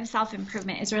idea of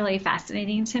self-improvement is really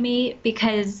fascinating to me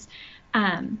because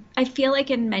I feel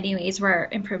like in many ways we're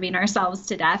improving ourselves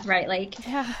to death, right? Like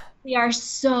Yeah. we are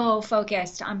so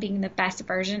focused on being the best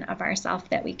version of ourselves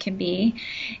that we can be.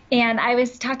 And I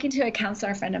was talking to a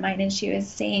counselor friend of mine, and she was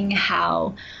saying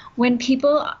how when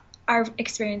people are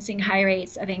experiencing high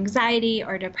rates of anxiety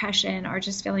or depression or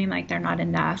just feeling like they're not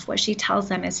enough, what she tells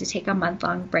them is to take a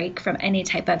month-long break from any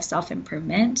type of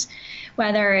self-improvement,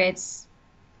 whether it's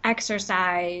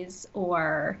exercise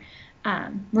or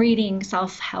reading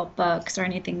self-help books or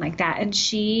anything like that. And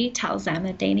she tells them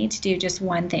that they need to do just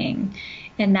one thing,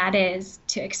 and that is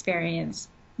to experience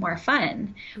more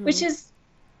fun, which Mm. is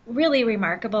really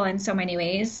remarkable in so many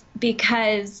ways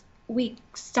because we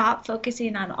stop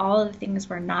focusing on all the things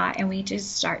we're not and we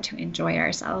just start to enjoy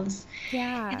ourselves. And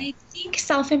Yeah. I think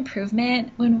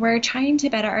self-improvement, when we're trying to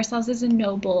better ourselves, is a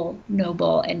noble,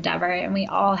 noble endeavor. And we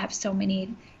all have so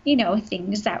many,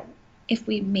 things that if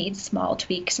we made small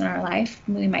tweaks in our life,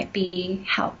 we might be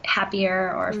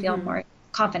happier or feel Mm-hmm. more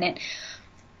confident.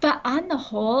 But on the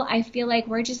whole, I feel like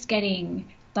we're just getting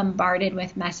bombarded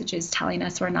with messages telling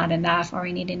us we're not enough or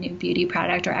we need a new beauty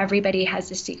product or everybody has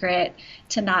a secret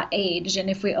to not age. And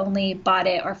if we only bought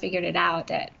it or figured it out,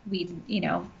 that we,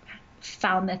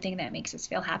 found the thing that makes us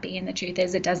feel happy. And the truth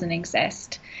is, it doesn't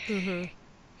exist. Mm-hmm.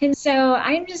 And so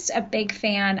I'm just a big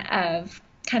fan of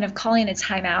kind of calling a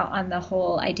timeout on the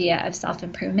whole idea of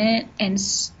self-improvement and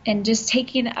just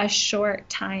taking a short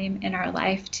time in our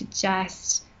life to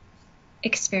just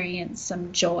experience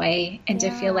some joy and to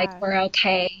feel like Yeah. we're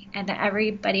okay and that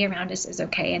everybody around us is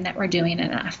okay and that we're doing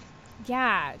enough.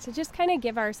 Yeah. To just kind of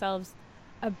give ourselves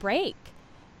a break.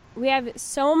 We have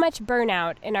so much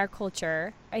burnout in our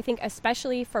culture, I think,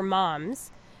 especially for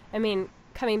moms. I mean,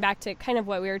 coming back to kind of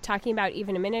what we were talking about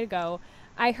even a minute ago,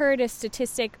 I heard a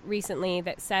statistic recently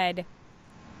that said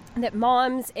that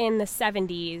moms in the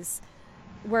 70s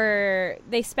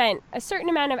they spent a certain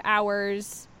amount of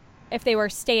hours if they were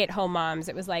stay-at-home moms,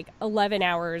 it was like 11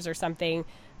 hours or something,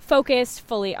 focused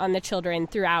fully on the children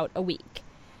throughout a week.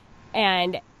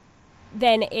 And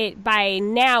then by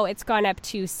now it's gone up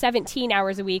to 17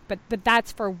 hours a week, but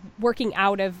that's for working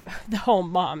out of the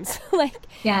home moms. Like,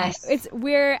 yes,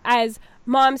 we're as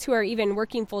moms who are even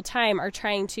working full time are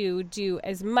trying to do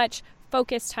as much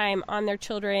focus time on their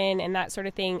children and that sort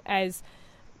of thing as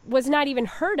was not even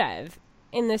heard of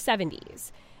in the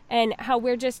 70s. And how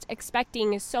we're just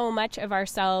expecting so much of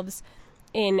ourselves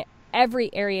in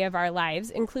every area of our lives,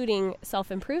 including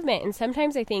self-improvement. And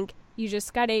sometimes I think you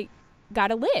just gotta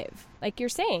live, like you're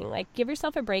saying, like give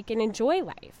yourself a break and enjoy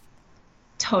life.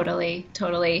 Totally.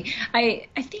 I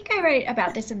think I write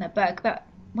about this in the book, but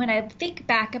when I think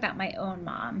back about my own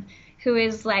mom, who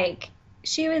is like,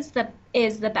 she is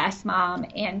the best mom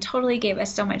and totally gave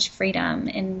us so much freedom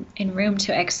and room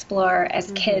to explore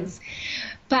as kids.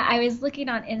 But I was looking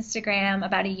on Instagram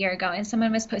about a year ago, and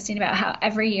someone was posting about how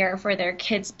every year for their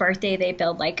kid's birthday, they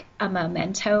build like a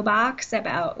memento box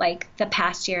about like the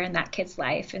past year in that kid's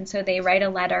life. And so they write a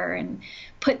letter and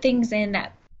put things in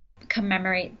that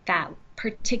commemorate that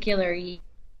particular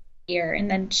year.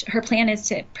 And then her plan is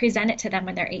to present it to them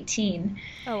when they're 18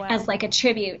 as like a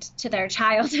tribute to their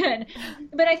childhood.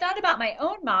 But I thought about my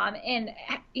own mom and,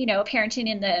 parenting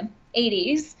in the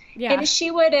 80s. Yeah. And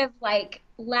she would have like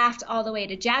laughed all the way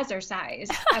to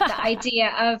jazzercise at the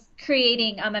idea of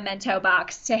creating a memento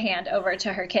box to hand over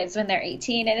to her kids when they're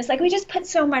 18. And it's like, we just put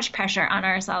so much pressure on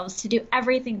ourselves to do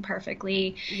everything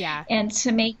perfectly. Yeah. And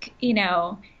to make,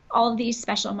 all of these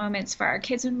special moments for our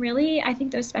kids. And really, I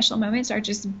think those special moments are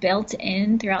just built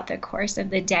in throughout the course of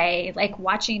the day, like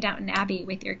watching Downton Abbey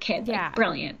with your kid. Yeah. Like,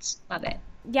 brilliant. Love it.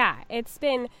 Yeah. It's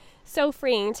been so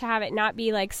freeing to have it not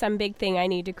be like some big thing I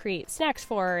need to create snacks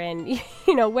for and,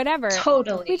 whatever.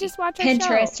 Totally. We just watch our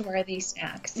Pinterest-worthy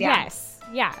snacks. Yeah. Yes.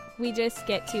 Yeah. We just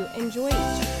get to enjoy each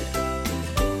other.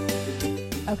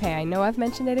 Okay, I know I've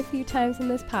mentioned it a few times in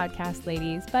this podcast,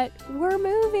 ladies, but we're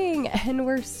moving and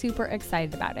we're super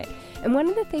excited about it. And one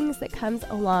of the things that comes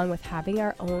along with having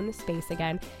our own space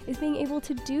again is being able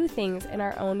to do things in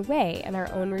our own way and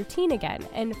our own routine again.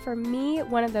 And for me,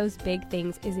 one of those big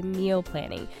things is meal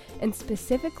planning, and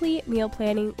specifically meal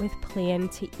planning with Plan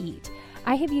to Eat.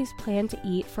 I have used Plan to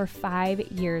Eat for 5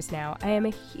 years now. I am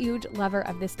a huge lover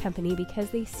of this company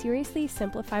because they seriously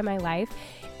simplify my life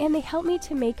and they help me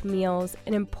to make meals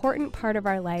an important part of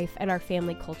our life and our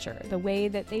family culture, the way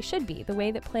that they should be, the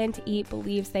way that Plan to Eat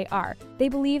believes they are. They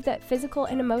believe that physical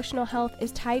and emotional health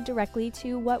is tied directly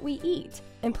to what we eat.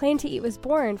 And Plan to Eat was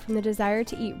born from the desire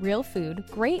to eat real food,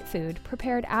 great food,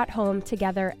 prepared at home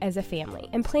together as a family.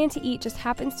 And Plan to Eat just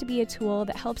happens to be a tool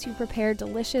that helps you prepare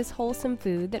delicious, wholesome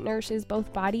food that nourishes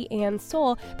both body and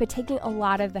soul, but taking a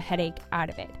lot of the headache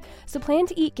out of it. So Plan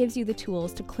to Eat gives you the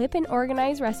tools to clip and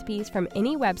organize recipes from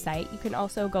any website. You can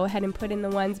also go ahead and put in the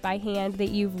ones by hand that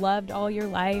you've loved all your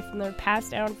life and they're passed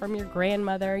down from your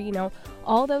grandmother,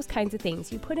 all those kinds of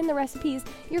things. You put in the recipes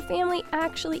your family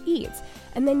actually eats,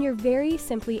 and then you're very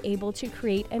simply able to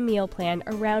create a meal plan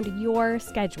around your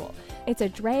schedule. It's a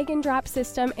drag and drop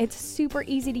system. It's super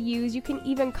easy to use. You can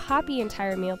even copy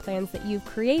entire meal plans that you've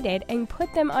created and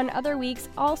put them on other weeks,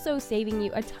 also saving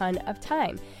you a ton of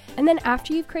time. And then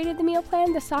after you've created the meal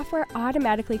plan, the software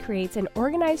automatically creates an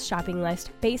organized shopping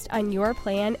list based on your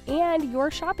plan and your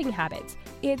shopping habits.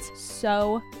 It's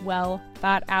so well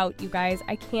thought out, you guys.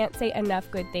 I can't say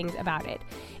enough good things about it.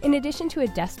 In addition to a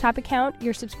desktop account,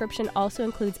 your subscription also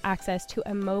includes access to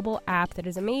a mobile app that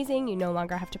is amazing. You no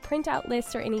longer have to print out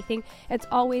lists or anything. It's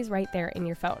always right there in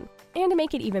your phone. And to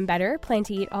make it even better, Plan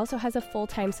to Eat also has a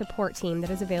full-time support team that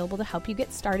is available to help you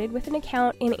get started with an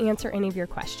account and answer any of your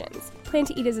questions. Plan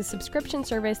to Eat is a subscription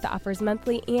service that offers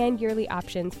monthly and yearly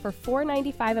options for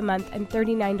 $4.95 a month and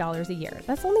 $39 a year.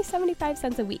 That's only 75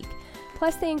 cents a week.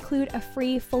 Plus, they include a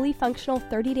free, fully functional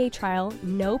 30-day trial,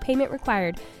 no payment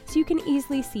required, so you can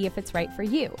easily see if it's right for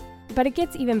you. But it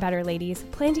gets even better, ladies.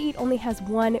 Plan to Eat only has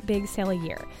one big sale a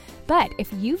year. But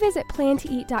if you visit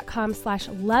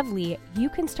plantoeat.com/lovely, you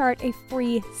can start a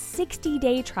free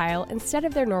 60-day trial instead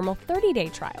of their normal 30-day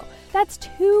trial. That's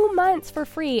 2 months for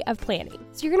free of planning.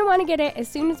 So you're going to want to get it as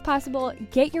soon as possible.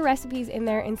 Get your recipes in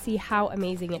there and see how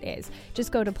amazing it is.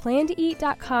 Just go to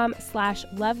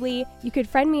plantoeat.com/lovely. You could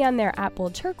friend me on there at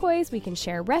Bold Turquoise. We can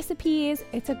share recipes.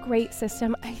 It's a great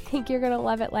system. I think you're going to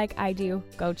love it like I do.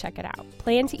 Go check it out.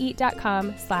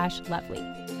 plantoeat.com/lovely.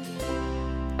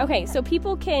 Okay, so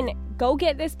people can go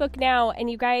get this book now,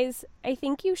 and you guys, I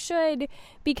think you should,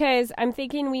 because I'm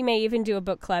thinking we may even do a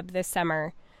book club this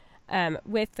summer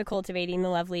with the Cultivating the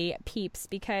Lovely peeps,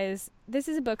 because this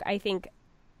is a book I think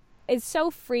is so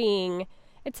freeing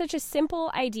it's such a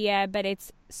simple idea, but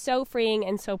it's so freeing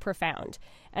and so profound.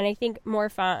 And I think more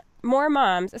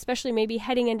moms, especially maybe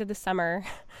heading into the summer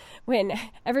when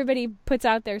everybody puts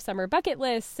out their summer bucket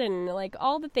lists and like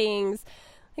all the things,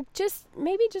 like just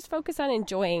focus on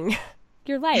enjoying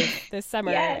your life this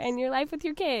summer Yes. and your life with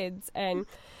your kids. And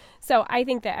so I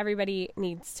think that everybody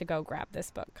needs to go grab this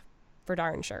book for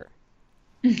darn sure.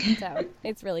 So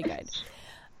it's really good.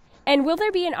 And will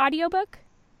there be an audiobook?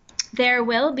 There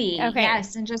will be. Okay.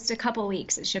 Yes, in just a couple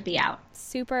weeks it should be out.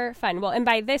 Super fun. Well, and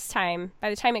by the time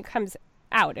it comes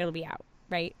out, it'll be out,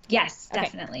 right? Yes, Okay.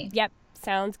 definitely. Yep.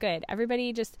 Sounds good.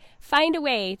 Everybody just find a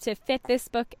way to fit this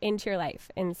book into your life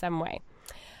in some way.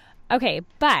 Okay,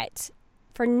 but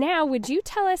for now, would you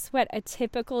tell us what a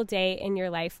typical day in your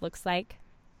life looks like?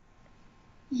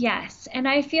 Yes, and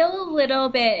I feel a little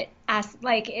bit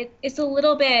it's a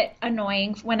little bit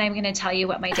annoying when I'm going to tell you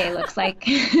what my day looks like.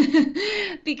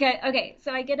 Because okay,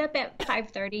 so I get up at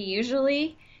 5:30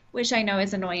 usually, which I know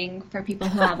is annoying for people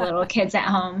who have little kids at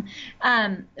home.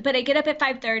 But I get up at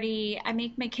 5:30, I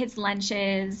make my kids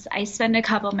lunches, I spend a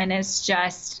couple minutes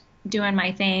just doing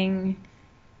my thing,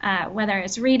 whether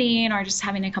it's reading or just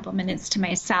having a couple minutes to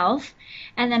myself.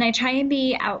 And then I try and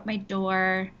be out my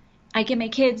door. I get my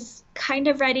kids kind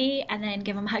of ready and then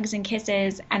give them hugs and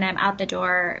kisses, and I'm out the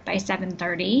door by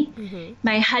 7:30. Mm-hmm.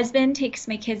 My husband takes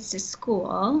my kids to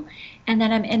school, and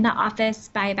then I'm in the office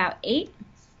by about 8.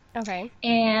 Okay.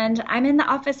 And I'm in the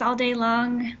office all day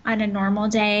long on a normal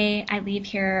day. I leave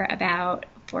here about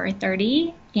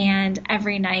 4:30, and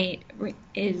every night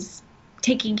is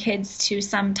taking kids to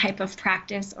some type of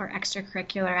practice or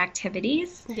extracurricular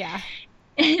activities. Yeah.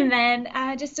 And then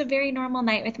just a very normal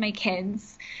night with my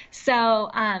kids.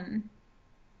 So I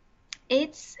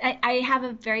have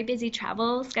a very busy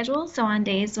travel schedule. So on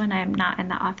days when I'm not in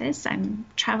the office, I'm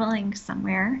traveling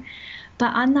somewhere.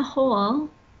 But on the whole,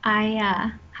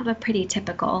 I have a pretty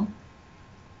typical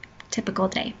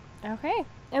day. Okay.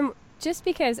 And just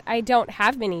because I don't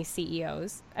have many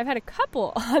CEOs, I've had a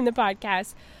couple on the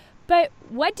podcast, but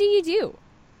what do you do?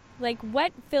 Like,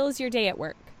 what fills your day at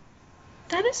work?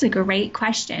 That is a great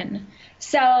question.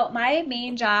 So my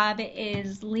main job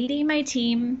is leading my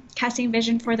team, casting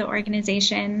vision for the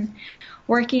organization,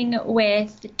 working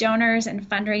with donors and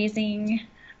fundraising.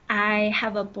 I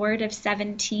have a board of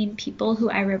 17 people who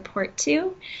I report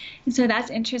to. And so that's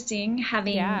interesting,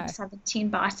 having 17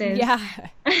 bosses. Yeah.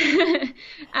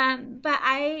 But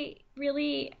I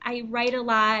write a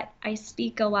lot. I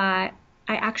speak a lot.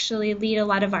 I actually lead a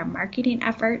lot of our marketing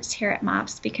efforts here at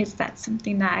MOPS because that's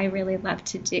something that I really love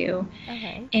to do.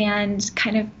 Okay. And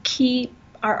kind of keep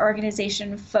our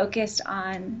organization focused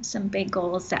on some big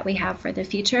goals that we have for the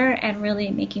future and really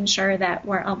making sure that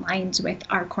we're aligned with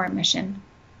our core mission.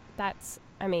 That's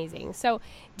amazing. So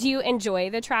do you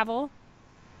enjoy the travel?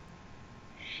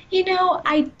 You know,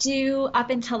 I do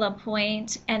up until a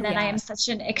point, and then I Yeah. am such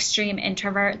an extreme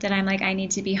introvert that I'm like, I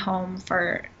need to be home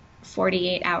for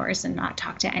 48 hours and not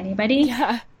talk to anybody.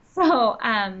 Yeah. So,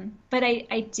 but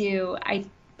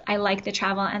I like the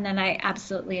travel, and then I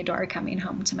absolutely adore coming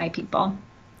home to my people.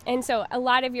 And so a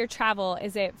lot of your travel,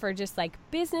 is it for just like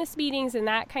business meetings and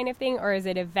that kind of thing, or is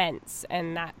it events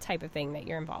and that type of thing that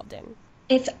you're involved in?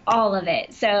 It's all of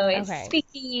it. So it's Okay.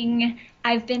 speaking.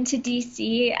 I've been to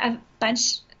DC a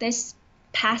bunch this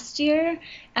past year,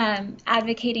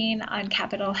 advocating on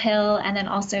Capitol Hill, and then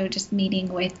also just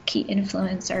meeting with key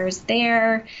influencers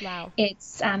there. Wow.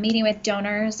 It's meeting with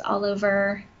donors all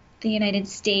over the United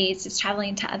States. It's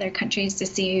traveling to other countries to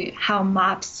see how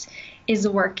MOPS is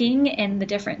working in the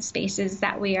different spaces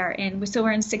that we are in. So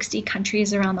we're in 60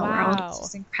 countries around the world, Wow. which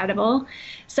is incredible.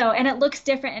 So, and it looks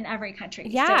different in every country.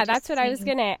 So Yeah, just that's what I was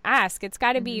seeing- going to ask. It's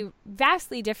got to be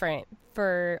vastly different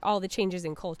for all the changes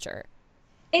in culture.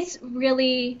 It's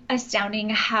really astounding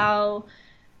how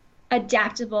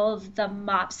adaptable the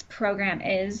MOPS program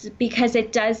is, because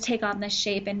it does take on the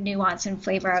shape and nuance and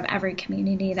flavor of every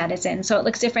community that it's in. So it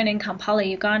looks different in Kampala,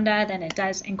 Uganda than it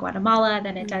does in Guatemala,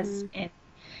 than it does in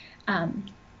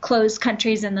closed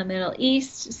countries in the Middle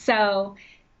East. So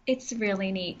it's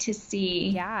really neat to see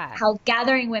Yeah. how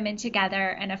gathering women together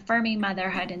and affirming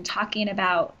motherhood and talking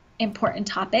about important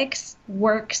topics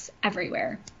works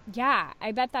everywhere. Yeah,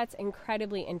 I bet that's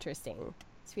incredibly interesting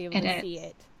to be able It to is. see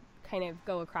it kind of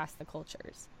go across the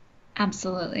cultures.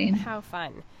 Absolutely. How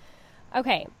fun.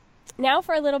 Okay, now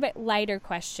for a little bit lighter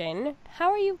question. How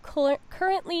are you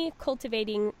currently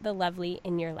cultivating the lovely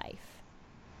in your life?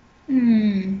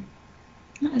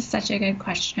 That is such a good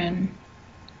question.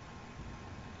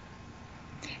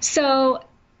 So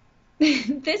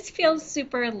this feels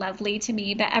super lovely to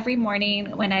me, but every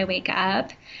morning when I wake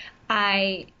up,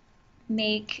 I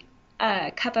make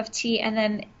a cup of tea and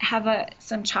then have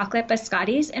some chocolate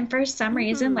biscottis. And for some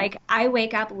reason, Mm, like I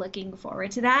wake up looking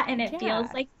forward to that. And it feels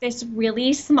yeah. like this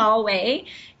really small way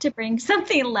to bring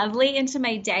something lovely into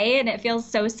my day. And it feels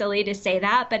so silly to say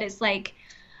that, but it's like,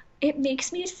 it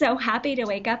makes me so happy to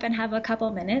wake up and have a couple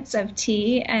minutes of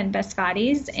tea and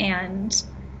biscottis. And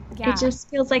it Yeah. just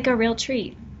feels like a real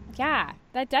treat. Yeah.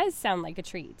 That does sound like a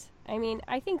treat. I mean,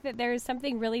 I think that there's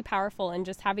something really powerful in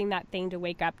just having that thing to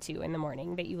wake up to in the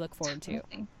morning that you look forward to.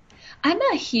 I'm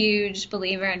a huge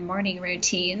believer in morning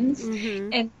routines. Mm-hmm.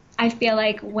 And I feel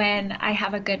like when I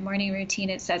have a good morning routine,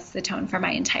 it sets the tone for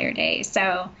my entire day.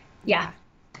 So, yeah.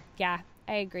 Yeah. Yeah.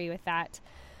 I agree with that.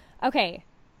 Okay.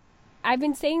 I've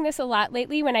been saying this a lot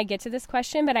lately when I get to this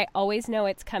question, but I always know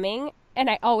it's coming and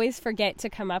I always forget to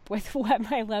come up with what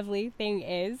my lovely thing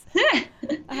is.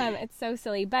 It's so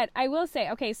silly. But I will say,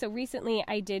 okay, so recently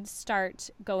I did start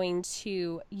going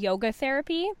to yoga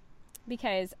therapy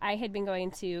because I had been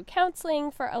going to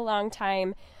counseling for a long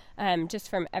time, just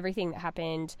from everything that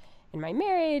happened in my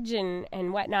marriage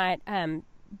and whatnot.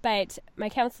 But my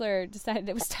counselor decided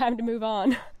it was time to move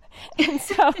on. And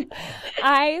so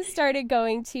I started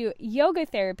going to yoga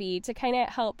therapy to kind of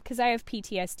help because I have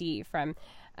PTSD from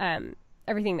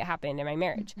everything that happened in my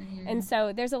marriage. Mm-hmm. And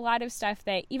so there's a lot of stuff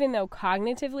that even though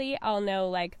cognitively I'll know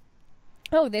like,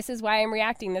 oh, this is why I'm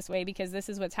reacting this way because this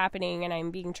is what's happening and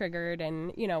I'm being triggered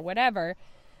and, you know, whatever.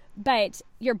 But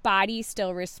your body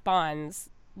still responds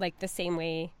like the same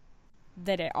way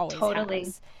that it always Totally.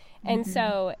 has. And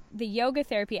so the yoga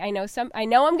therapy, I know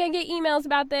I'm going to get emails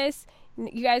about this.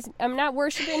 You guys, I'm not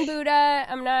worshiping Buddha.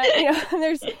 I'm not,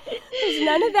 there's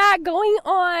none of that going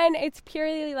on. It's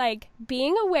purely like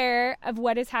being aware of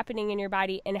what is happening in your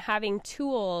body and having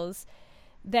tools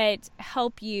that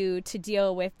help you to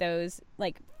deal with those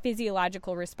like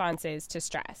physiological responses to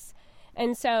stress.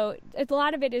 And so a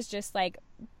lot of it is just like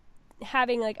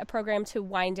having like a program to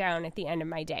wind down at the end of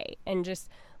my day and just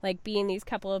like be in these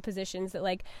couple of positions that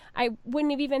like I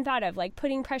wouldn't have even thought of, like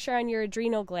putting pressure on your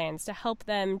adrenal glands to help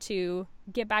them to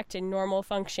get back to normal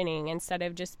functioning instead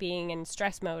of just being in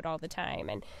stress mode all the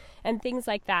time and things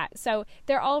like that. So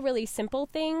they're all really simple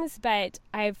things, but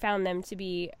I've found them to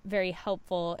be very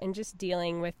helpful in just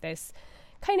dealing with this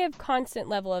kind of constant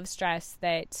level of stress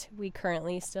that we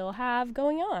currently still have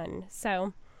going on.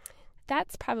 So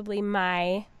that's probably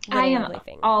my I am lovely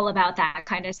thing. all about that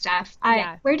kind of stuff.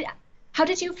 Yeah. How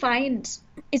did you find,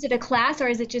 is it a class or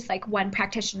is it just like one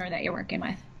practitioner that you're working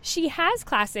with? She has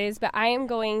classes, but I am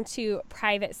going to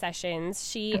private sessions.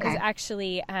 She Okay. is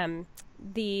actually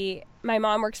my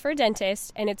mom works for a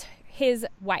dentist, and it's his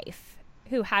wife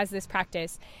who has this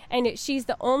practice, and she's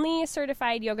the only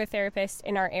certified yoga therapist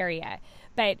in our area.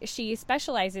 But she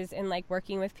specializes in like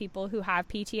working with people who have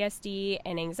PTSD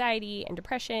and anxiety and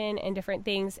depression and different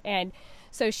things. And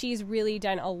so she's really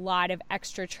done a lot of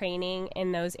extra training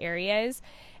in those areas.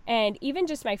 And even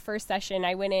just my first session,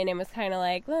 I went in and was kind of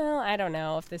like, well, I don't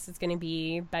know if this is going to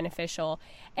be beneficial.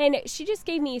 And she just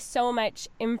gave me so much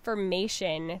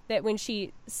information that when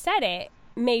she said it,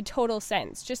 made total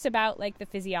sense just about like the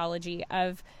physiology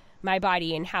of my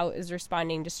body and how it was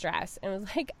responding to stress. And I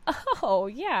was like, oh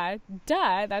yeah,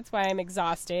 duh, that's why I'm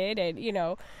exhausted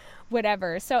and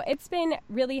whatever. So it's been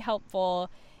really helpful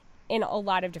in a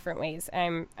lot of different ways.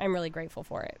 I'm really grateful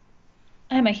for it.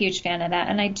 I'm a huge fan of that.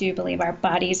 And I do believe our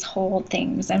bodies hold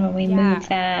things. And when we Yeah. move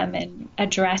them and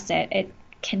address it, it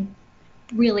can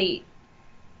really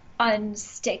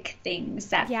unstick things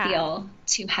that Yeah. feel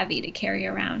too heavy to carry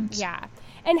around. Yeah.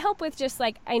 And help with just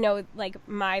like, I know like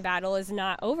my battle is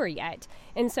not over yet.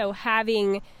 And so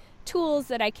having tools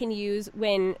that I can use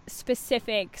when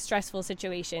specific stressful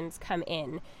situations come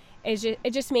in,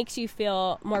 it just makes you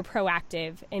feel more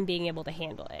proactive in being able to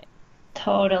handle it.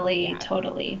 Totally, Yeah.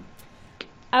 totally.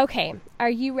 Okay. Are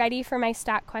you ready for my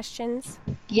stock questions?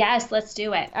 Yes, let's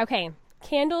do it. Okay.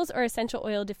 Candles or essential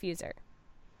oil diffuser?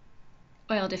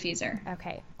 Oil diffuser,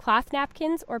 Okay. Cloth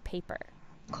napkins or paper?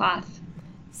 cloth.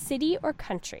 City or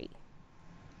country?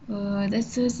 Oh,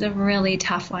 this is a really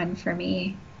tough one for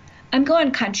me. I'm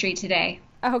going country today.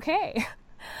 Okay.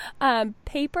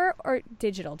 Paper or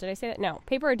digital? Did I say that? No.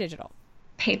 Paper or digital?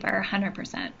 Paper,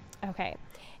 100%. Okay.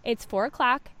 It's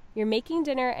 4:00. You're making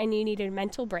dinner and you need a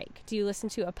mental break. Do you listen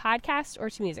to a podcast or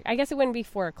to music? I guess it wouldn't be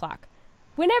 4:00.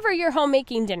 Whenever you're home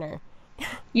making dinner,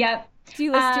 Yep. do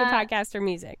you listen to a podcast or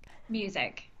music?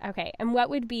 Music. Okay. And what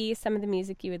would be some of the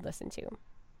music you would listen to?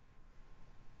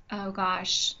 Oh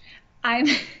gosh. I'm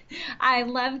I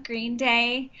love Green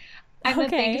Day. I'm a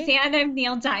Okay. big fan of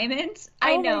Neil Diamond.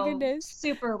 I Oh my know. goodness.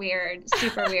 Super weird.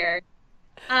 Super weird.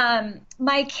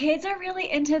 My kids are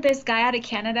really into this guy out of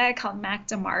Canada called Mac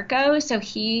DeMarco, so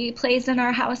he plays in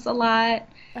our house a lot.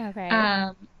 Okay.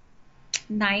 Um,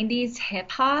 90s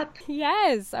hip hop.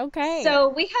 Yes. Okay. So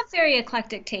we have very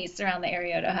eclectic tastes around the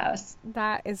Arioto house.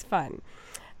 That is fun.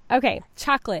 Okay.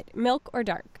 Chocolate, milk or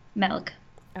dark? Milk.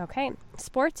 Okay.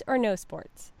 Sports or no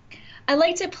sports? I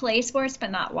like to play sports,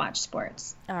 but not watch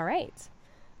sports. All right.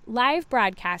 Live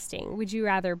broadcasting. Would you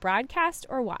rather broadcast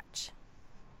or watch?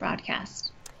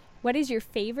 Broadcast. What is your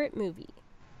favorite movie?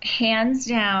 Hands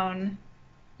down,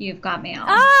 You've Got Mail.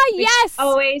 Ah, Which yes!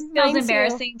 always feels Mine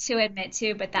embarrassing to admit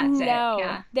to, but that's it. No,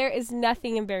 Yeah. there is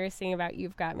nothing embarrassing about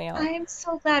You've Got Mail. I'm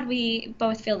so glad we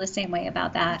both feel the same way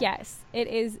about that. Yes, it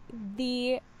is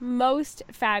the most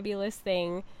fabulous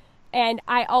thing. And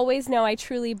I always know I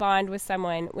truly bond with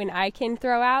someone when I can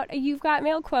throw out a You've Got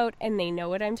Mail quote and they know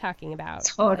what I'm talking about.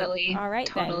 Totally. All right,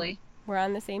 Totally. then. We're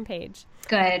on the same page.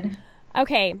 Good.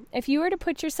 Okay, if you were to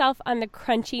put yourself on the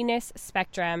crunchiness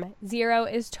spectrum, 0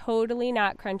 is totally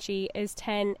not crunchy, is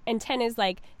 10, and 10 is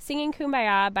like singing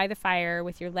Kumbaya by the fire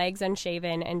with your legs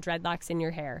unshaven and dreadlocks in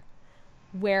your hair.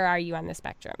 Where are you on the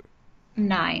spectrum?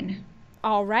 9.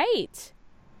 All right.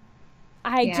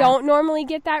 I don't normally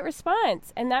get that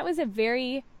response, and that was a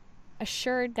very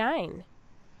assured 9.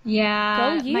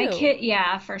 Yeah. Go you. My kid,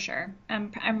 yeah, for sure.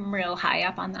 I'm real high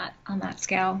up on that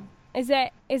scale. Is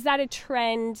that a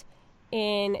trend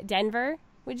in Denver,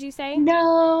 would you say?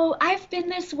 No, I've been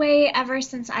this way ever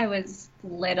since I was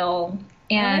little,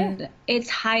 and it's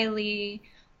highly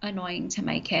annoying to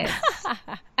my kids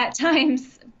at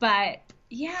times. But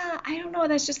yeah, I don't know.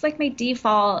 That's just like my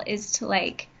default is to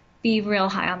like be real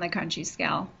high on the crunchy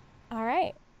scale. All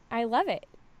right. I love it.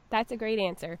 That's a great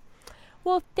answer.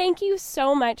 Well, thank you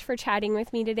so much for chatting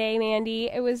with me today, Mandy.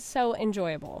 It was so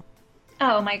enjoyable.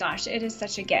 Oh my gosh, it is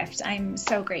such a gift. I'm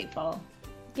so grateful.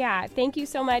 Yeah, thank you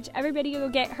so much. Everybody go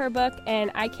get her book,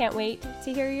 and I can't wait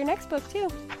to hear your next book, too.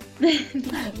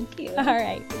 Thank you. All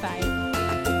right, bye.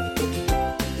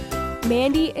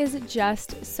 Mandy is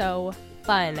just so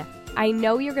fun. I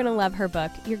know you're going to love her book.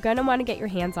 You're going to want to get your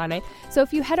hands on it. So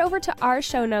if you head over to our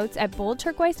show notes at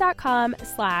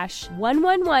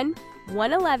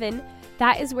boldturquoise.com/111111,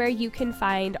 that is where you can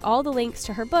find all the links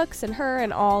to her books and her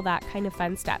and all that kind of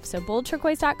fun stuff. So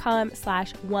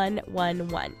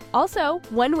boldturquoise.com/111. Also,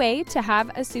 one way to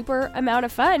have a super amount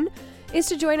of fun is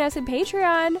to join us in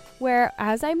Patreon, where,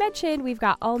 as I mentioned, we've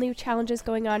got all new challenges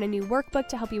going on, a new workbook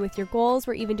to help you with your goals.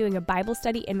 We're even doing a Bible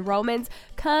study in Romans.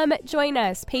 Come join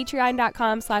us,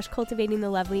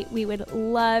 patreon.com/cultivatingthelovely. We would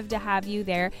love to have you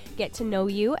there, get to know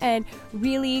you, and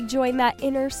really join that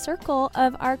inner circle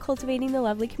of our Cultivating the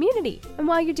Lovely community. And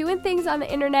while you're doing things on the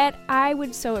internet, I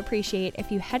would so appreciate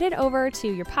if you headed over to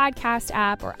your podcast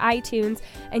app or iTunes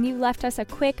and you left us a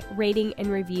quick rating and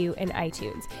review in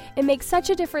iTunes. It makes such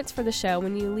a difference for the show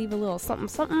when you leave a little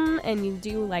something and you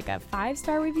do like a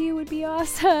 5-star review would be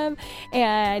awesome,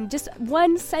 and just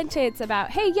one sentence about,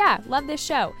 hey, yeah, love this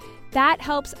show. That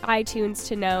helps iTunes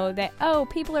to know that, oh,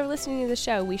 people are listening to the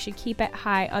show. We should keep it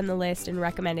high on the list and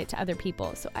recommend it to other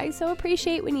people. So I so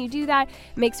appreciate when you do that.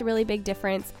 It makes a really big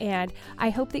difference. And I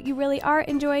hope that you really are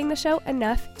enjoying the show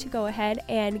enough to go ahead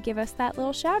and give us that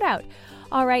little shout out.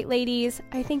 All right, ladies,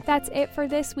 I think that's it for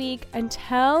this week.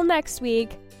 Until next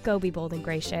week, go be bold and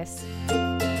gracious.